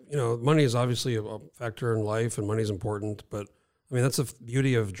of money is obviously a factor in life, and money is important, but I mean, that's the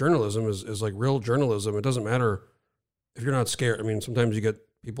beauty of journalism is like real journalism. It doesn't matter if you're not scared. I mean, sometimes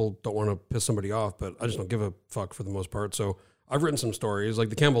people don't want to piss somebody off, but I just don't give a fuck for the most part. So I've written some stories like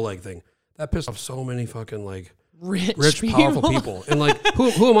the Campbell Leg thing that pissed off so many fucking like rich powerful people. And like,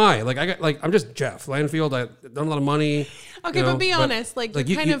 who am I? Like, I'm just Jeff Landfield. I done a lot of money. Okay, but be honest. Like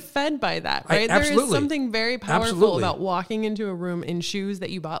you're kind of fed by that, right? There is something very powerful about walking into a room in shoes that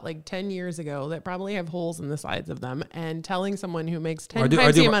you bought like 10 years ago that probably have holes in the sides of them, and telling someone who makes 10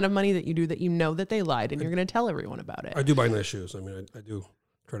 times the amount of money that you do that you know that they lied, and you're going to tell everyone about it. I do buy nice shoes. I mean, I do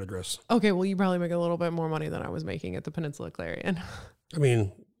try to dress. Okay, well, you probably make a little bit more money than I was making at the Peninsula Clarion. I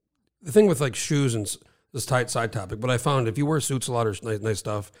mean, the thing with like shoes and this tight side topic, but I found if you wear suits a lot or nice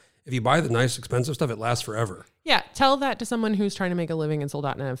stuff, if you buy the nice expensive stuff, it lasts forever. Yeah, tell that to someone who's trying to make a living in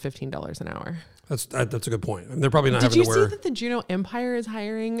Soldotna at $15 an hour. That's a good point. I mean, they're probably not having to wear. Did you see that the Juneau Empire is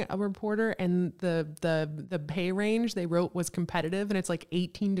hiring a reporter, and the pay range they wrote was competitive, and it's like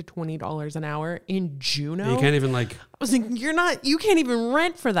 $18 to $20 an hour in Juneau? You can't even like. I was like, you can't even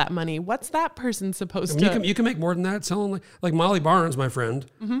rent for that money. What's that person supposed to? You can make more than that selling like Molly Barnes, my friend,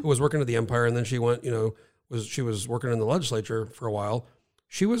 who was working at the Empire, and then she went, she was working in the legislature for a while.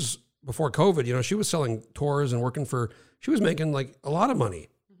 She was before COVID, she was selling tours and she was making like a lot of money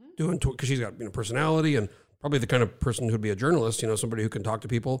doing tour because she's got personality and probably the kind of person who'd be a journalist, somebody who can talk to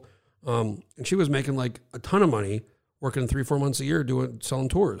people. And she was making like a ton of money working 3-4 months a year selling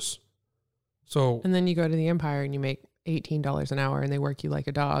tours. So and then you go to the Empire and you make $18 an hour and they work you like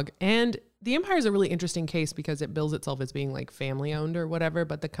a dog. And the Empire is a really interesting case because it bills itself as being like family owned or whatever,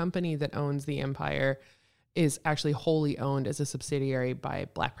 but the company that owns the Empire is actually wholly owned as a subsidiary by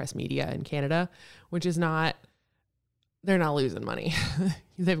Black Press Media in Canada, which is they're not losing money.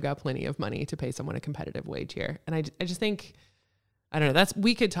 They've got plenty of money to pay someone a competitive wage here. And I just think, I don't know,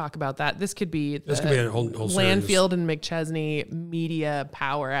 we could talk about that. This could be a whole Landfield and McChesney media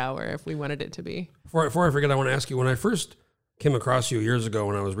power hour if we wanted it to be. Before I forget, I want to ask you, when I first came across you years ago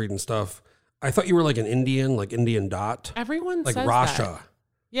when I was reading stuff, I thought you were like an Indian, like Indian Dot. Everyone like says Rasha. That.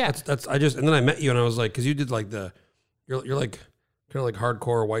 Yeah. And then I met you and I was like, cause you did like you're like kind of like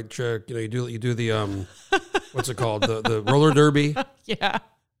hardcore white chick. You do the, what's it called? The roller derby. Yeah.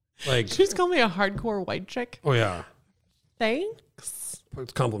 Like, she just called me a hardcore white chick. Oh yeah. Thanks.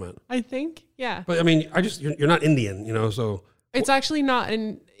 It's a compliment. I think. Yeah. But I mean, you're not Indian, so. It's actually not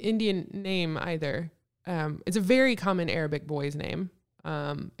an Indian name either. It's a very common Arabic boy's name.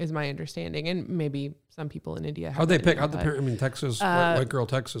 Is my understanding, and maybe some people in India. How'd they pick? Texas, white girl,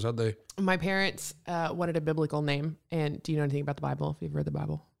 Texas. How'd they? My parents wanted a biblical name, and do you know anything about the Bible? If you've read the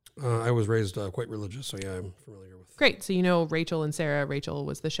Bible, I was raised quite religious, so yeah, I'm familiar with. Great, so you know Rachel and Sarah. Rachel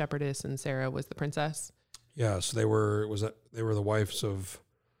was the shepherdess, and Sarah was the princess. Yeah, so they were the wives of.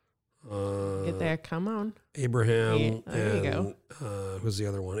 Get there, come on. Abraham. There you go. Who's the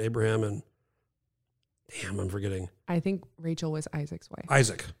other one? Abraham and. Damn, I'm forgetting. I think Rachel was Isaac's wife.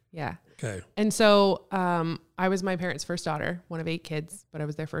 Isaac. Yeah. Okay. And so I was my parents' first daughter, one of 8 kids, but I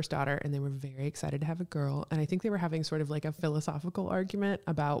was their first daughter, and they were very excited to have a girl. And I think they were having sort of like a philosophical argument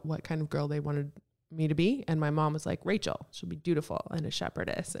about what kind of girl they wanted me to be. And my mom was like, Rachel, she'll be dutiful and a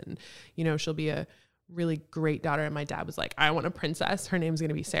shepherdess, and she'll be a really great daughter. And my dad was like, I want a princess. Her name's going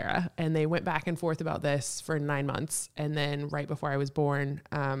to be Sarah. And they went back and forth about this for 9 months. And then right before I was born,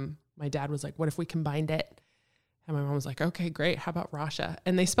 my dad was like, what if we combined it? And my mom was like, okay, great. How about Rasha?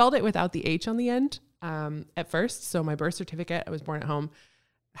 And they spelled it without the H on the end at first. So my birth certificate, I was born at home,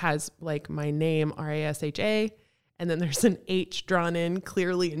 has like my name, R-A-S-H-A. And then there's an H drawn in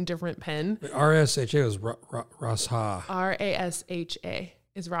clearly in different pen. R-A-S-H-A is Rasha. R-A-S-H-A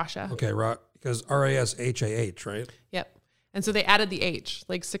is Rasha. Okay, because R-A-S-H-A-H, right? Yep. And so they added the H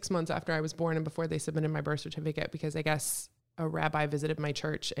like 6 months after I was born and before they submitted my birth certificate, because I guess a rabbi visited my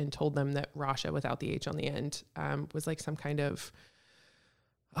church and told them that Rasha without the H on the end was like some kind of,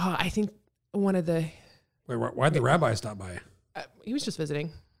 I think one of the... Wait, why'd the rabbi stop by? He was just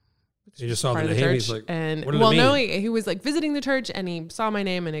visiting. He just saw the name. He's like, and what did it mean? No, he was like visiting the church and he saw my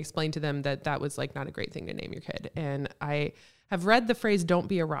name and explained to them that was like not a great thing to name your kid. And I have read the phrase, don't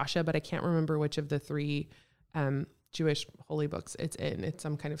be a Rasha, but I can't remember which of the 3 Jewish holy books it's in. It's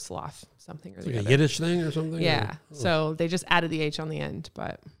some kind of sloth, something or the other. A Yiddish thing or something? Yeah. So they just added the H on the end,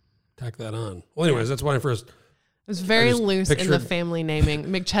 but. Tack that on. Well, anyways, that's when I first. It was very loose in the family naming,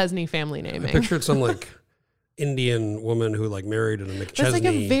 McChesney family naming. I pictured some like Indian woman who like married in a McChesney. That's like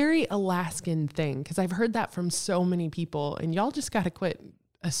a very Alaskan thing, because I've heard that from so many people, and y'all just got to quit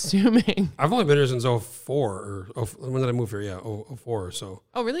assuming. I've only been here since 04 or when did I move here? Yeah, 04. So.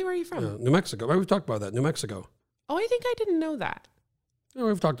 Oh, really? Where are you from? New Mexico. We've talked about that. New Mexico. Oh, I think I didn't know that. No,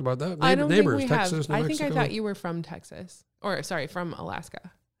 we've talked about that. I don't neighbors, think we Texas, have. New I think Mexico. I thought you were from Texas, or sorry, from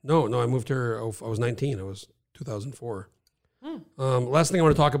Alaska. No, I moved here. I was 19. It was 2004. Last thing I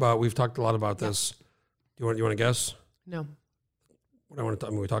want to talk about. We've talked a lot about this. Do you want to guess? No. What I want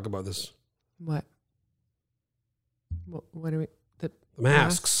to. We talk about this. What? What are we? The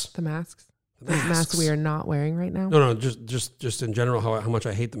masks. The masks. The The masks we are not wearing right now. No, just in general, how much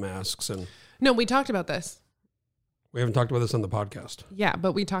I hate the masks, and No, we talked about this. we haven't talked about this on the podcast. Yeah,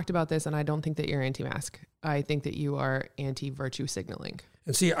 but we talked about this, and I don't think that you're anti-mask. I think that you are anti-virtue signaling.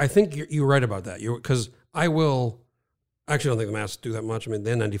 And see, I think you're right about that. Because I will actually don't think the masks do that much. I mean,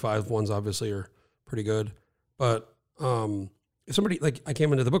 the N95 ones obviously are pretty good, but if somebody like I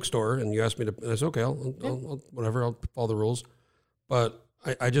came into the bookstore and you asked me to, and I said, okay, I'll whatever, I'll follow the rules. But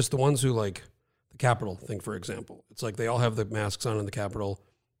I just the ones who like the Capitol thing, for example, it's like they all have the masks on in the Capitol,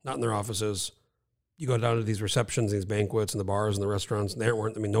 not in their offices. You go down to these receptions, these banquets, and the bars and the restaurants, and they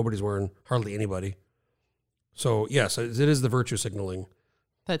aren't. I mean, nobody's wearing, hardly anybody. So yes, it is the virtue signaling.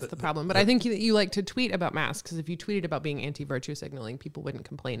 That's the problem. But I think you like to tweet about masks, because if you tweeted about being anti-virtue signaling, people wouldn't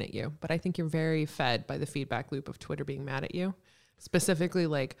complain at you. But I think you're very fed by the feedback loop of Twitter being mad at you, specifically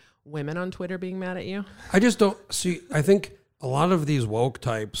like women on Twitter being mad at you. I just don't see. I think a lot of these woke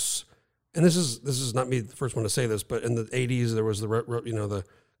types, and this is not me the first one to say this, but in the 80s there was the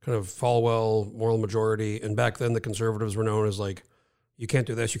kind of Falwell moral majority, and back then the conservatives were known as like, you can't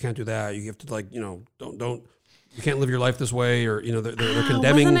do this, you can't do that, you have to like, don't. You can't live your life this way, or they're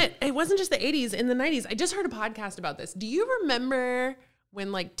condemning. It wasn't just the 80s. In the 90s, I just heard a podcast about this. Do you remember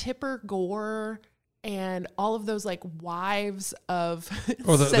when like Tipper Gore and all of those like wives of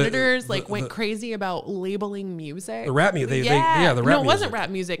senators went crazy about labeling music? The rap music. The rap music. No, it wasn't rap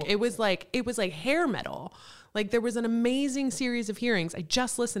music. It was like hair metal. Like there was an amazing series of hearings. I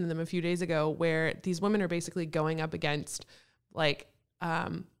just listened to them a few days ago where these women are basically going up against like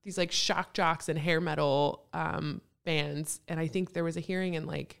these like shock jocks and hair metal bands. And I think there was a hearing in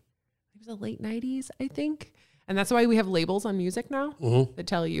like, it was the late 90s, I think. And that's why we have labels on music now that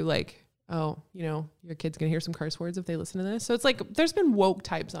tell you like, oh, your kid's going to hear some curse words if they listen to this. So it's like, there's been woke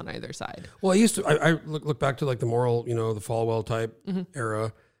types on either side. Well, I look back to like the moral, the Falwell type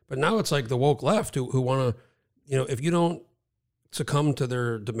era, but now it's like the woke left who want to, if you don't succumb to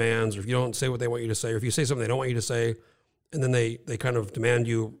their demands, or if you don't say what they want you to say, or if you say something they don't want you to say, and then they kind of demand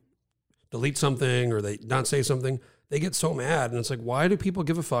you delete something or they not say something, they get so mad. And it's like, why do people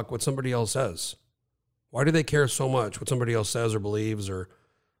give a fuck what somebody else says? Why do they care so much what somebody else says or believes? Or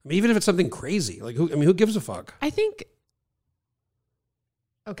I mean, even if it's something crazy, like who gives a fuck? I think,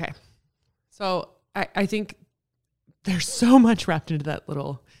 okay. So I think there's so much wrapped into that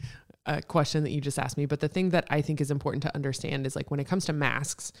little question that you just asked me. But the thing that I think is important to understand is like when it comes to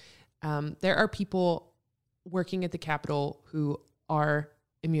masks, there are people working at the Capitol who are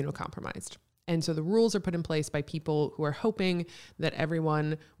immunocompromised. And so the rules are put in place by people who are hoping that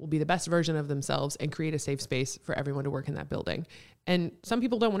everyone will be the best version of themselves and create a safe space for everyone to work in that building. And some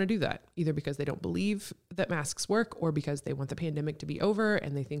people don't want to do that, either because they don't believe that masks work, or because they want the pandemic to be over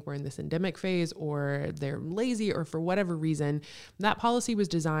and they think we're in this endemic phase, or they're lazy, or for whatever reason. That policy was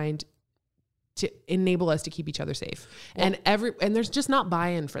designed to enable us to keep each other safe. Well, and there's just not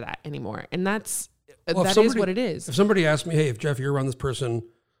buy-in for that anymore. And that is what it is. If somebody asked me, hey, if Jeff, you're around this person,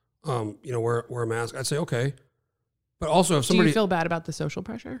 wear a mask, I'd say, okay. But also if somebody... Do you feel bad about the social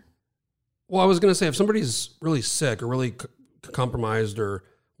pressure? Well, I was going to say, if somebody's really sick or really compromised or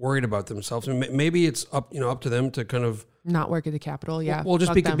worried about themselves, maybe it's up to them to kind of... Not work at the Capitol, yeah. Well,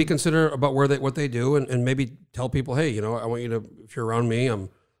 just be considerate about what they do, and maybe tell people, hey, I want you to, if you're around me,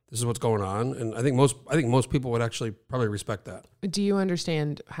 this is what's going on. And I think most people would actually probably respect that. Do you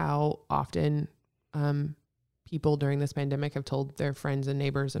understand how often people during this pandemic have told their friends and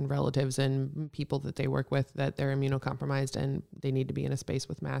neighbors and relatives and people that they work with that they're immunocompromised and they need to be in a space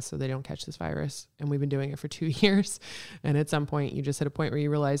with masks so they don't catch this virus? And we've been doing it for 2 years. And at some point, you just hit a point where you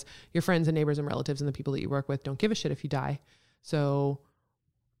realize your friends and neighbors and relatives and the people that you work with don't give a shit if you die. So,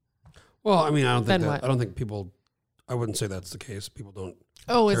 well, I mean, I don't think people, I wouldn't say that's the case. People don't.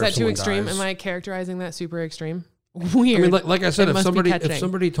 Oh, is that too extreme? Am I characterizing that super extreme? Weird. I mean, like I said, if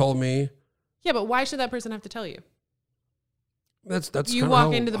somebody told me. Yeah, but why should that person have to tell you? That's you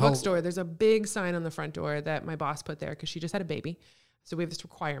walk into the bookstore. There's a big sign on the front door that my boss put there because she just had a baby. So we have this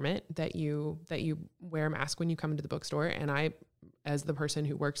requirement that you wear a mask when you come into the bookstore, and I, as the person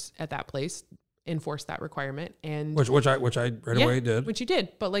who works at that place, enforce that requirement. And which I right away did. Which you did,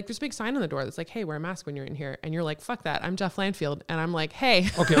 but like there's a big sign on the door that's like, "Hey, wear a mask when you're in here," and you're like, "Fuck that! I'm Jeff Landfield," and I'm like, "Hey,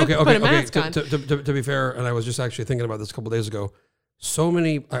 okay, put a mask on." To be fair, and I was just actually thinking about this a couple of days ago. So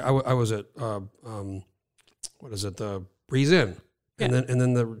many. I was at what is it? The Breeze Inn, and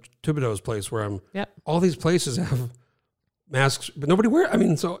then the Thibodeau's place where I'm. Yep. All these places have masks, but nobody wear. I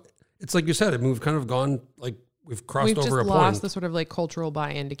mean, so it's like you said, we've kind of gone like we've crossed over a point. We've just lost the sort of like cultural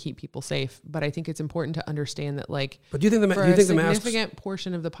buy-in to keep people safe. But I think it's important to understand that like. But do you think the masks? significant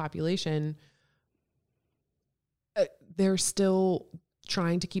portion of the population, they're still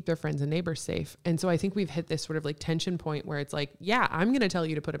trying to keep their friends and neighbors safe. And so I think we've hit this sort of like tension point where it's like, yeah, I'm going to tell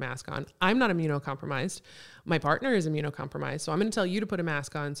you to put a mask on. I'm not immunocompromised. My partner is immunocompromised. So I'm going to tell you to put a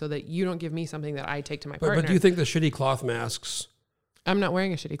mask on so that you don't give me something that I take to my partner. But do you think the shitty cloth masks... I'm not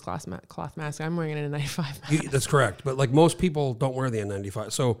wearing a shitty cloth mask. I'm wearing an N95 mask. That's correct. But like most people don't wear the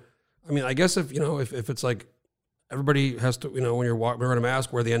N95. So, I mean, I guess if, if it's like everybody has to, when you're wearing a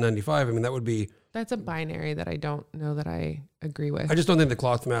mask, wear the N95. I mean, that would be... That's a binary that I don't know that I agree with. I just don't think the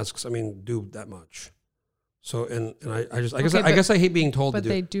cloth masks, do that much. So, and I guess I hate being told to do...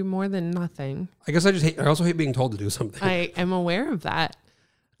 But they do more than nothing. I guess I also hate being told to do something. I am aware of that.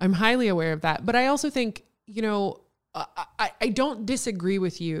 I'm highly aware of that. But I also think, I don't disagree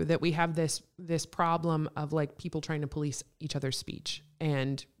with you that we have this problem of like people trying to police each other's speech,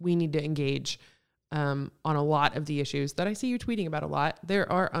 and we need to engage on a lot of the issues that I see you tweeting about a lot.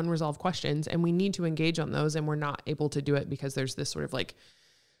 There are unresolved questions, and we need to engage on those, and we're not able to do it because there's this sort of like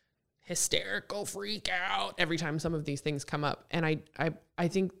hysterical freak out every time some of these things come up. And I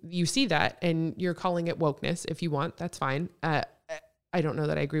think you see that, and you're calling it wokeness if you want. That's fine. I don't know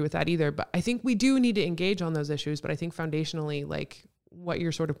that I agree with that either, but I think we do need to engage on those issues. But I think foundationally, like what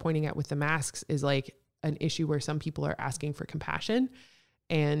you're sort of pointing at with the masks is like an issue where some people are asking for compassion,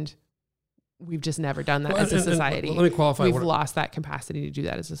 and we've just never done that as a society. And let me qualify. We've lost that capacity to do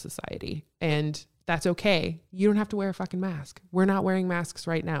that as a society, and that's okay. You don't have to wear a fucking mask. We're not wearing masks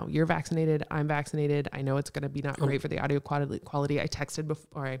right now. You're vaccinated. I'm vaccinated. I know it's going to be not great for the audio quality. I tested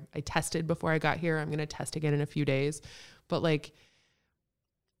before I got here. I'm going to test again in a few days, but like,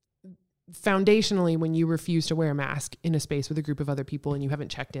 foundationally, when you refuse to wear a mask in a space with a group of other people and you haven't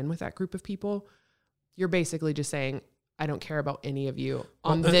checked in with that group of people, you're basically just saying, I don't care about any of you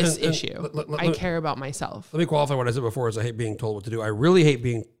on this issue. I care about myself. Let me qualify what I said before is I hate being told what to do. I really hate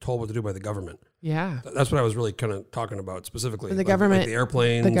being told what to do by the government. Yeah. That's what I was really kind of talking about specifically. But the government, like the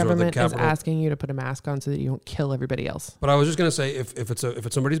airplanes, the government or the Capitol. is asking you to put a mask on so that you don't kill everybody else. But I was just going to say, if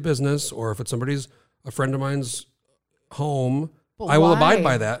it's somebody's business or if it's a friend of mine's home, I will abide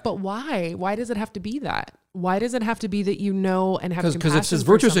by that. But why? Why does it have to be that? Why does it have to be that and have compassion? Because it's just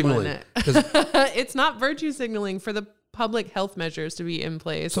virtue signaling. It's not virtue signaling for the public health measures to be in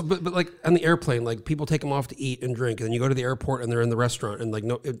place. So, but like on the airplane, like people take them off to eat and drink, and then you go to the airport and they're in the restaurant, and like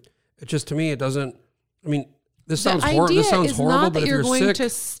it just to me it doesn't. I mean, this sounds horrible. This sounds horrible, but if you're going sick, to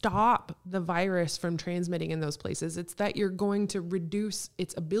stop the virus from transmitting in those places, it's that you're going to reduce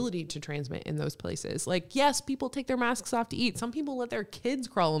its ability to transmit in those places. Like, yes, people take their masks off to eat. Some people let their kids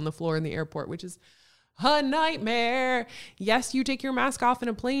crawl on the floor in the airport, which is a nightmare. Yes, you take your mask off in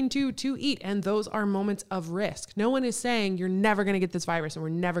a plane too to eat, and those are moments of risk. No one is saying you're never going to get this virus and we're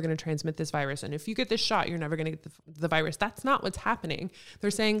never going to transmit this virus. And if you get this shot, you're never going to get the virus. That's not what's happening. They're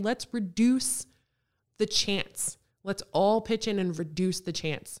saying, let's reduce the chance. Let's all pitch in and reduce the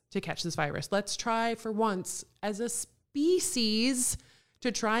chance to catch this virus. Let's try for once as a species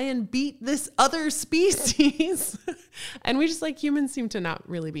to try and beat this other species. And we just humans seem to not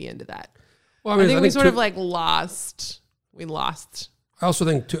really be into that. Well, I think we sort of lost. We lost. I also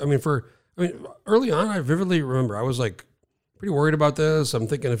think too, early on, I vividly remember I was pretty worried about this. I'm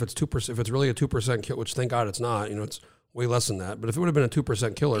thinking if it's 2%, if it's really a 2% kill, which thank God it's not, it's way less than that. But if it would have been a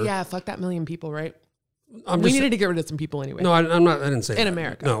 2% killer. Yeah. Fuck that million people, right? We needed to get rid of some people anyway. No, I'm not. I didn't say in that.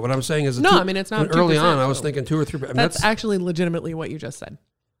 America. No, what I'm saying is, it's not. Early on, I was thinking 2 or 3%. That's actually legitimately what you just said.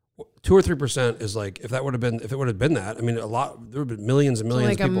 2 or 3% is if it would have been that. I mean, a lot. There would have been millions and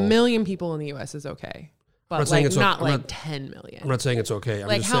millions. So of people. A million people in the U.S. is okay, but not 10 million. I'm not saying it's okay. I'm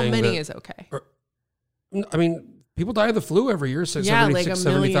just how saying many is okay? People die of the flu every year.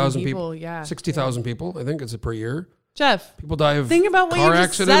 70,000 people. Yeah, 60,000 people. I think it's per year. Jeff, people die of think about what you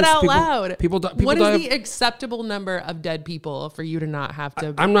just said out loud. People what die is the acceptable number of dead people for you to not have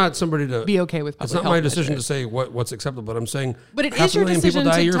to? I'm not somebody to be okay with. It's not my decision to say what's acceptable, but I'm saying. But it is your decision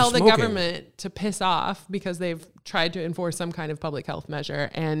to tell the government to piss off because they've tried to enforce some kind of public health measure,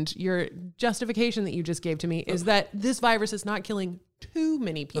 and your justification that you just gave to me is that this virus is not killing too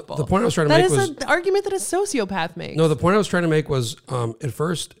many people. The point I was trying to make was... That is an argument that a sociopath makes. No, the point I was trying to make was, at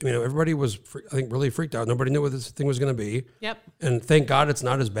first, everybody was, I think, really freaked out. Nobody knew what this thing was going to be. Yep. And thank God it's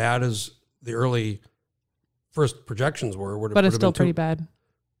not as bad as the early first projections were. But it's still pretty bad.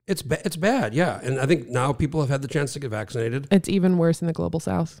 It's bad, yeah. And I think now people have had the chance to get vaccinated. It's even worse in the global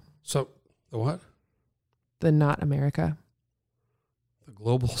south. So, the what? The not America. The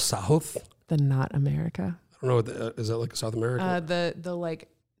global south? The not America. I don't know. Is that like South America? The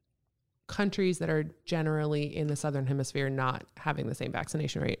countries that are generally in the southern hemisphere not having the same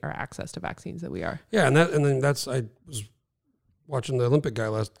vaccination rate or access to vaccines that we are. Yeah, and I was watching the Olympic guy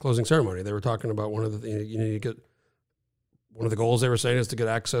last closing ceremony. They were talking about one of the things you need to get one of the goals they were saying is to get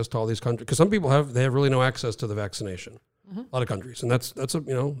access to all these countries, because some people have really no access to the vaccination. A lot of countries, and that's a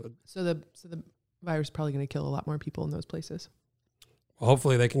So the virus is probably going to kill a lot more people in those places.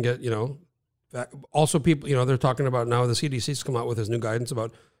 hopefully they can get also people they're talking about now, the CDC's come out with this new guidance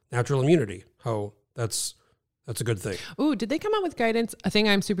about natural immunity, how that's a good thing. Ooh, did they come out with guidance? A thing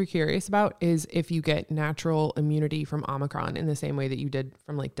I'm super curious about is if you get natural immunity from Omicron in the same way that you did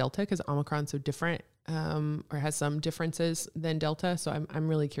from like Delta, because Omicron's so different or has some differences than Delta. So I'm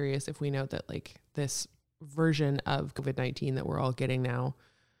really curious if we know that like this version of COVID-19 that we're all getting now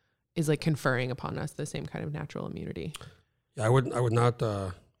is like conferring upon us the same kind of natural immunity. Yeah, I would not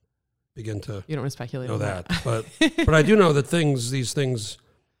begin to You don't want to speculate know on that, but I do know that these things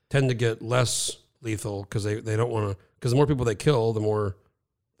tend to get less lethal because they don't want to, because the more people they kill, the more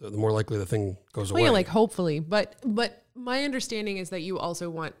likely the thing goes away. Well, yeah, like hopefully, but my understanding is that you also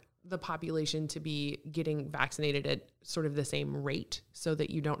want the population to be getting vaccinated at sort of the same rate, so that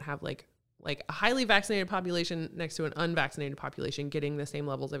you don't have like a highly vaccinated population next to an unvaccinated population getting the same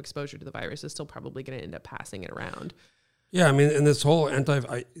levels of exposure to the virus is still probably going to end up passing it around. Yeah, I mean, and this whole I've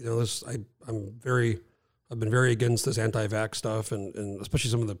been very against this anti-vax stuff, and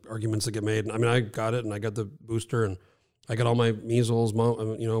especially some of the arguments that get made. I mean, I got it, and I got the booster, and I got all my measles.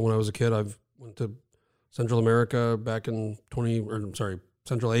 When I was a kid, I went to Central America back in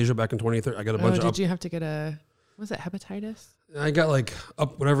Central Asia back in 2013. I got a bunch of. Did you have to get was it hepatitis? I got like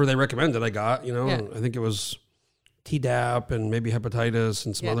up whatever they recommended. I got, I think it was Tdap and maybe hepatitis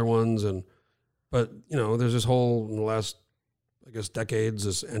and some other ones, but there's this whole in the last, I guess, decades,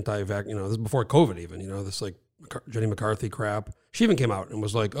 this anti-vax, this is before COVID even, this like Jenny McCarthy crap. She even came out and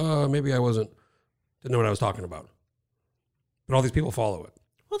was like, oh, maybe I didn't know what I was talking about. But all these people follow it.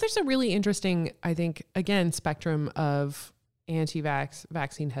 Well, there's a really interesting, I think, again, spectrum of anti-vax,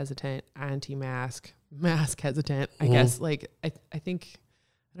 vaccine hesitant, anti-mask, mask hesitant. I guess, like, I think,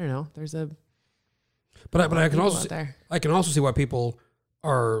 I don't know, there's a... But I can also see why people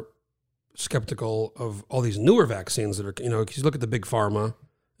are skeptical of all these newer vaccines that are, because you look at the big pharma,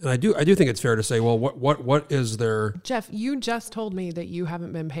 and I do think it's fair to say, well, what is their... Jeff, you just told me that you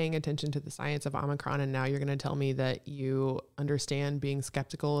haven't been paying attention to the science of Omicron, and now you're going to tell me that you understand being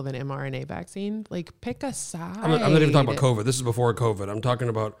skeptical of an mRNA vaccine. Like, pick a side. I'm not even talking about COVID. This is before COVID. I'm talking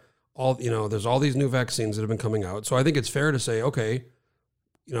about all, there's all these new vaccines that have been coming out. So I think it's fair to say, okay,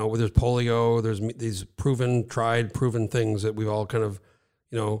 there's polio, there's these proven things that we've all kind of,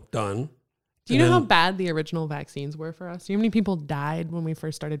 done. Do you know how bad the original vaccines were for us? Do you know how many people died when we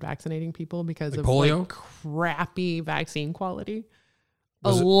first started vaccinating people because of polio? Like, crappy vaccine quality?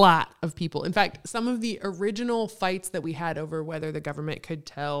 A lot of people. In fact, some of the original fights that we had over whether the government could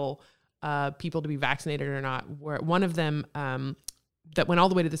tell people to be vaccinated or not, were one of them that went all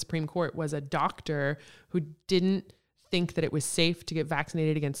the way to the Supreme Court was a doctor who didn't think that it was safe to get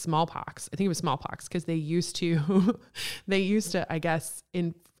vaccinated against smallpox. I think it was smallpox because they used to, I guess,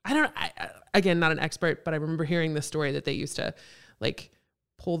 again, not an expert, but I remember hearing the story that they used to like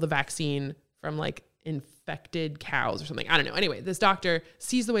pull the vaccine from like infected cows or something. I don't know. Anyway, this doctor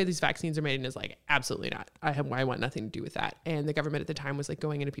sees the way these vaccines are made and is like, absolutely not. I want nothing to do with that. And the government at the time was like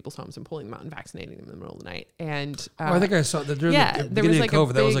going into people's homes and pulling them out and vaccinating them in the middle of the night. And I think I saw that during the beginning of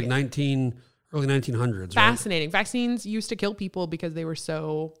COVID. That was like early 1900s. Fascinating. Right? Vaccines used to kill people because they were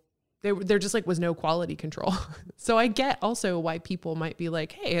so... There just like was no quality control. So I get also why people might be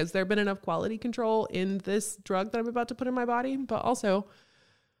like, hey, has there been enough quality control in this drug that I'm about to put in my body? But also,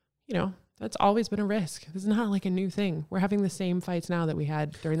 that's always been a risk. This is not like a new thing. We're having the same fights now that we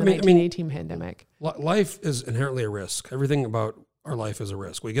had during the 1918 pandemic. Life is inherently a risk. Everything about our life is a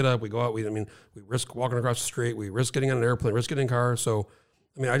risk. We get up, we go out, we risk walking across the street, we risk getting on an airplane, risk getting in a car. So,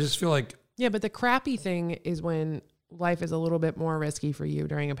 I just feel like... Yeah, but the crappy thing is when life is a little bit more risky for you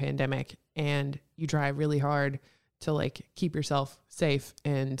during a pandemic and you try really hard to like keep yourself safe,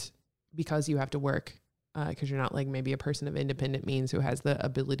 and because you have to work, because you're not like maybe a person of independent means who has the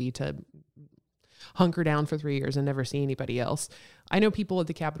ability to hunker down for 3 years and never see anybody else. I know people at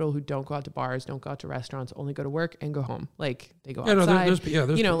the Capitol who don't go out to bars, don't go out to restaurants, only go to work and go home. Like they go outside,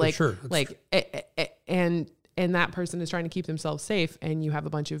 and that person is trying to keep themselves safe. And you have a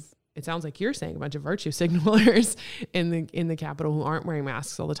bunch of, it sounds like you're saying, a bunch of virtue signalers in the Capitol who aren't wearing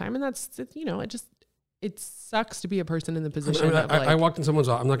masks all the time. And that's, it sucks to be a person in the position. I walked in someone's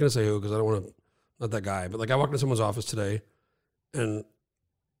office. I'm not going to say who, because I don't want to, not that guy, but like I walked in someone's office today, and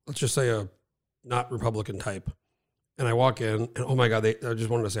let's just say a not Republican type. And I walk in and oh my God, I just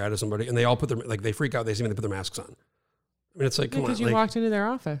wanted to say hi to somebody, and they all put they freak out. They see me, they put their masks on. It's like, come on. Because you walked into their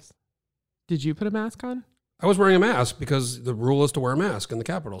office. Did you put a mask on? I was wearing a mask because the rule is to wear a mask in the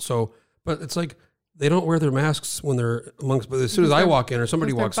Capitol. So, but it's like they don't wear their masks when they're amongst. But as soon as I walk in or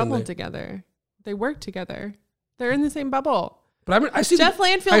somebody They're walks in, bubbled together. They work together. They're in the same bubble. But I mean, I see Jeff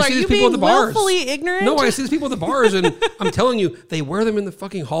Landfield, I are see you these people being at the bars. willfully ignorant? No, I see these people at the bars, and I'm telling you, they wear them in the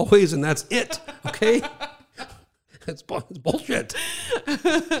fucking hallways, and that's it. Okay, it's bullshit.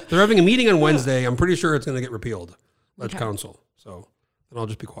 They're having a meeting on Wednesday. I'm pretty sure it's going to get repealed. Ledge Council. So then I'll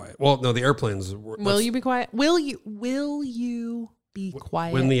just be quiet. Well, no, the airplanes. Will you be quiet? Will you be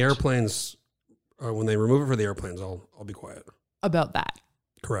quiet? When the airplanes, when they remove it for the airplanes, I'll be quiet. About that.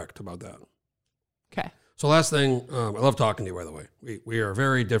 Correct about that. Okay. So last thing, I love talking to you, by the way. We are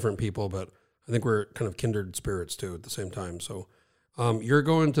very different people, but I think we're kind of kindred spirits too at the same time. So you're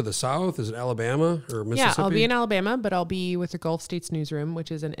going to the South. Is it Alabama or Mississippi? Yeah, I'll be in Alabama, but I'll be with the Gulf States Newsroom,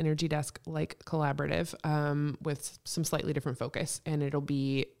 which is an Energy Desk like collaborative with some slightly different focus. And it'll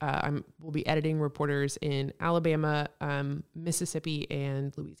be we'll be editing reporters in Alabama, Mississippi,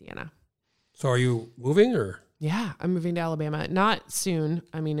 and Louisiana. So are you moving or? Yeah, I'm moving to Alabama. Not soon.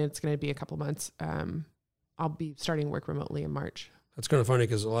 I mean, it's going to be a couple months. I'll be starting work remotely in March. That's kind of funny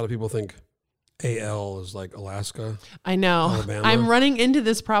because a lot of people think AL is like Alaska. I know. Alabama. I'm running into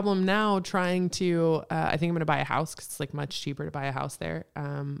this problem now trying to, I think I'm going to buy a house because it's like much cheaper to buy a house there.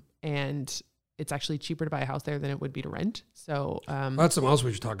 And it's actually cheaper to buy a house there than it would be to rent. So that's something else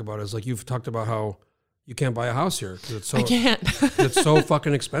we should talk about is like you've talked about how you can't buy a house here because it's so I can't. it's so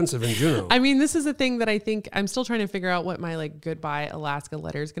fucking expensive in Juneau. I mean, this is a thing that I think I'm still trying to figure out what my like goodbye Alaska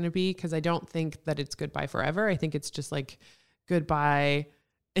letter is going to be because I don't think that it's goodbye forever. I think it's just like goodbye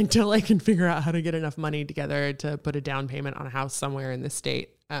until I can figure out how to get enough money together to put a down payment on a house somewhere in the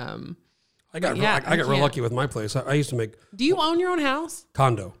state. I got real lucky with my place. I used to make. Do you own your own house?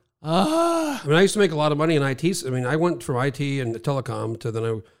 Condo. Oh. I mean, I used to make a lot of money in IT. I mean, I went from IT and telecom to then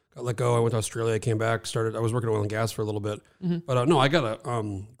I got let go. I went to Australia. I came back. I was working oil and gas for a little bit. Mm-hmm. But no, I got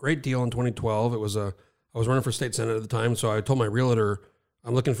a great deal in 2012. I was running for state senate at the time, so I told my realtor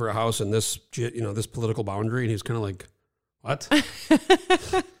I'm looking for a house in this this political boundary, and he's kind of like, what?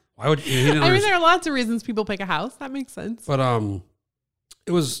 Why would he didn't I mean, there are lots of reasons people pick a house. That makes sense. But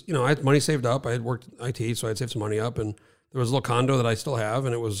it was I had money saved up. I had worked IT, so I had saved some money up, and there was a little condo that I still have,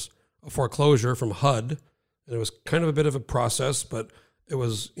 and it was a foreclosure from HUD, and it was kind of a bit of a process, but it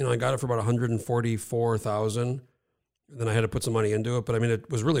was I got it for about $144,000, and then I had to put some money into it. But I mean, it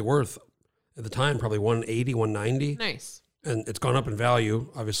was really worth at the time probably $180,000, $190,000. Nice. And it's gone up in value,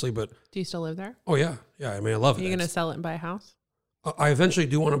 obviously. But do you still live there? Oh yeah. I mean, I love it. Are you going to sell it and buy a house? I eventually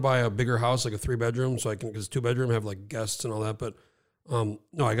do want to buy a bigger house, like a 3-bedroom, so I can, because 2-bedroom have like guests and all that. But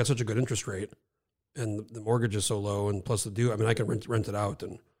no, I got such a good interest rate, and the mortgage is so low, and plus I mean, I can rent it out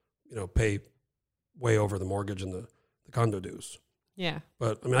and pay way over the mortgage and the condo dues. Yeah.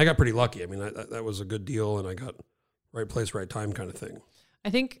 But I mean, I got pretty lucky. I mean, that was a good deal, and I got right place, right time kind of thing. I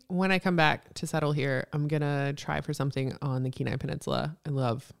think when I come back to settle here, I'm going to try for something on the Kenai Peninsula. I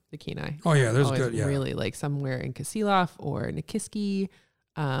love the Kenai. Oh yeah, there's good. Yeah. Really like somewhere in Kasilof or Nikiski.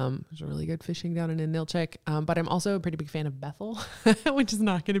 There's really good fishing down in Inilchik. But I'm also a pretty big fan of Bethel, which is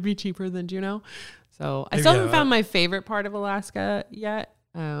not going to be cheaper than Juneau. So I still haven't found my favorite part of Alaska yet.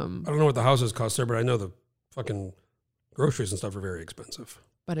 I don't know what the houses cost there, but I know the fucking groceries and stuff are very expensive.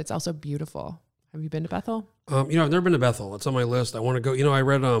 But it's also beautiful. Have you been to Bethel? I've never been to Bethel. It's on my list. I want to go. I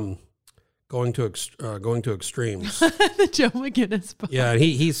read Going to Extremes. The Joe McGinnis book. Yeah, and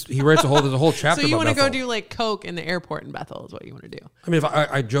he writes there's a whole chapter. So you want to go do like Coke in the airport in Bethel is what you want to do. I mean, if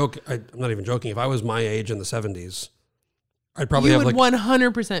I joke, I'm not even joking. If I was my age in the 70s, I'd probably have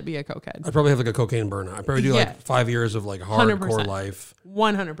 100% be a cokehead. I'd probably have like a cocaine burnout. I'd probably do like 5 years of like hardcore life.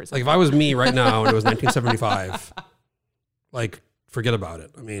 100%. Like if I was me right now and it was 1975, like forget about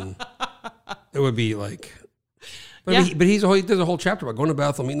it. I mean, it would be like. But he does a whole chapter about going to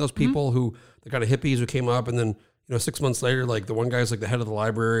Bethel, meeting those people who the kind of hippies who came up, and then 6 months later, like the one guy's like the head of the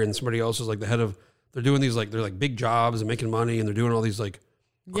library, and somebody else is like the head of. They're doing these they're like big jobs and making money, and they're doing all these like.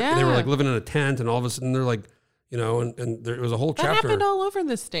 Yeah. They were like living in a tent, and all of a sudden they're like, and there was a whole chapter. That happened all over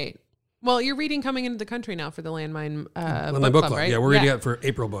the state. Well, you're reading Coming Into the Country now for the Landmine book club, right? Yeah, we're reading it for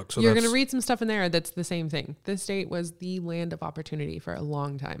April book. So you're going to read some stuff in there that's the same thing. This state was the land of opportunity for a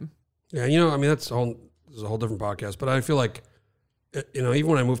long time. Yeah, I mean, this is a whole different podcast, but I feel like, even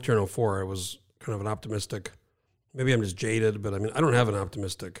when I moved here in 2004, I was kind of an optimistic, maybe I'm just jaded, but I mean, I don't have an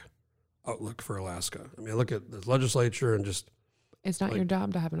optimistic outlook for Alaska. I mean, I look at the legislature and just. It's not your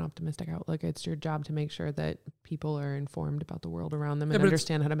job to have an optimistic outlook. It's your job to make sure that people are informed about the world around them and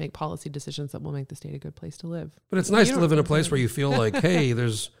understand how to make policy decisions that will make the state a good place to live. But it's nice to live in a place where you feel like, hey,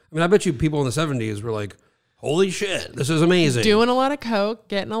 I bet you people in the 70s were like, holy shit, this is amazing. Doing a lot of coke,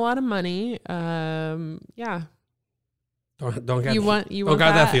 getting a lot of money. Yeah. Don't get You want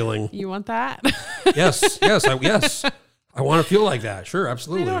got that feeling. You want that? Yes, yes. I want to feel like that. Sure,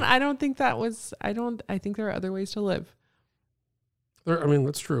 absolutely. I don't think that was. I think there are other ways to live. I mean,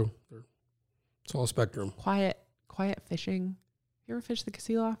 that's true. It's all a spectrum. Quiet fishing. You ever fish the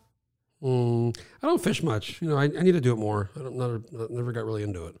Casilla? I don't fish much. I need to do it more. Never got really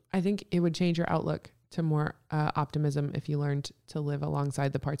into it. I think it would change your outlook to more optimism if you learned to live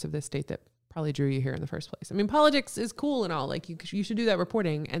alongside the parts of this state that probably drew you here in the first place. I mean, politics is cool and all. Like you should do that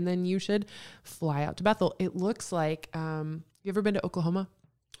reporting, and then you should fly out to Bethel. It looks like. You ever been to Oklahoma?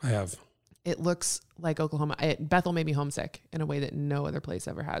 I have. It looks like Oklahoma. Bethel made me homesick in a way that no other place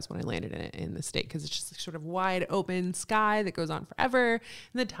ever has when I landed in it in the state, because it's just sort of wide open sky that goes on forever.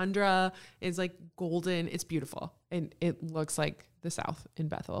 And the tundra is like golden. It's beautiful. And it looks like the South in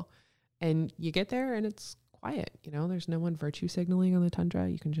Bethel. And you get there and it's quiet. There's no one virtue signaling on the tundra.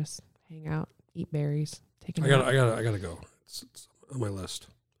 You can just hang out, eat berries, take a nap. I gotta go. It's on my list.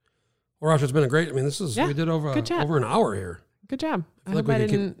 Well, Rasha, it's been a great. I mean, we did over an hour here. Good job. I like hope I we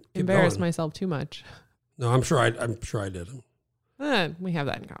could didn't keep embarrass going. myself too much. No, I'm sure I did. We have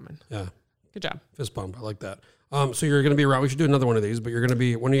that in common. Yeah. Good job. Fist bump. I like that. So you're going to be around. We should do another one of these, but you're going to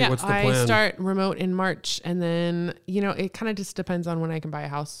be, what's the plan? I start remote in March, and then, it kind of just depends on when I can buy a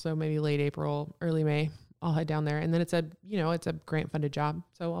house. So maybe late April, early May, I'll head down there. And then it's a grant funded job.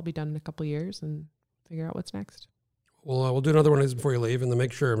 So I'll be done in a couple of years and figure out what's next. Well, we'll do another one of these before you leave, and then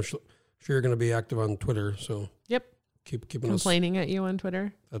make sure, I'm sure you're going to be active on Twitter. So yep. Keep complaining at you on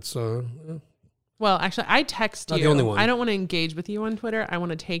Twitter. That's well, actually, I text not you. the only one. I don't want to engage with you on Twitter. I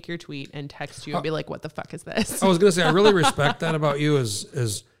want to take your tweet and text you and be like, "What the fuck is this?" I was gonna say I really respect that about you.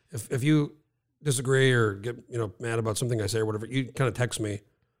 Is if you disagree or get mad about something I say or whatever, you kind of text me.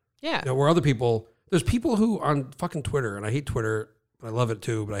 Yeah. Where other people, there's people who on fucking Twitter, and I hate Twitter, but I love it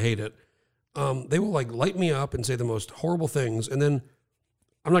too, but I hate it. They will like light me up and say the most horrible things, and then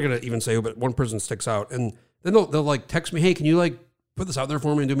I'm not gonna even say who, but one person sticks out, and then they'll like text me, "Hey, can you like put this out there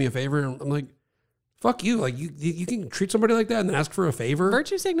for me and do me a favor?" And I'm like, fuck you. Like you can treat somebody like that and then ask for a favor.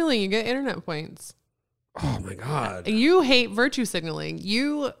 Virtue signaling, you get internet points. Oh my God. You hate virtue signaling.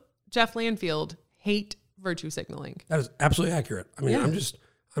 You, Jeff Landfield, hate virtue signaling. That is absolutely accurate. I mean, Yeah. I'm just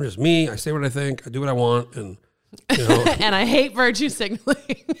me. I say what I think. I do what I want. And, and I hate virtue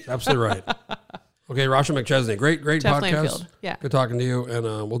signaling. Absolutely right. Okay, Rasha McChesney. Great Jeff podcast. Landfield. Yeah. Good talking to you. And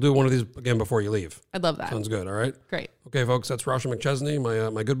we'll do one of these again before you leave. I'd love that. Sounds good. All right. Great. Okay, folks, that's Rasha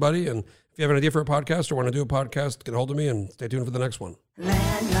McChesney, my good buddy. And if you have an idea for a podcast or want to do a podcast, get a hold of me and stay tuned for the next one.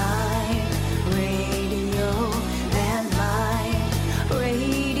 Landline.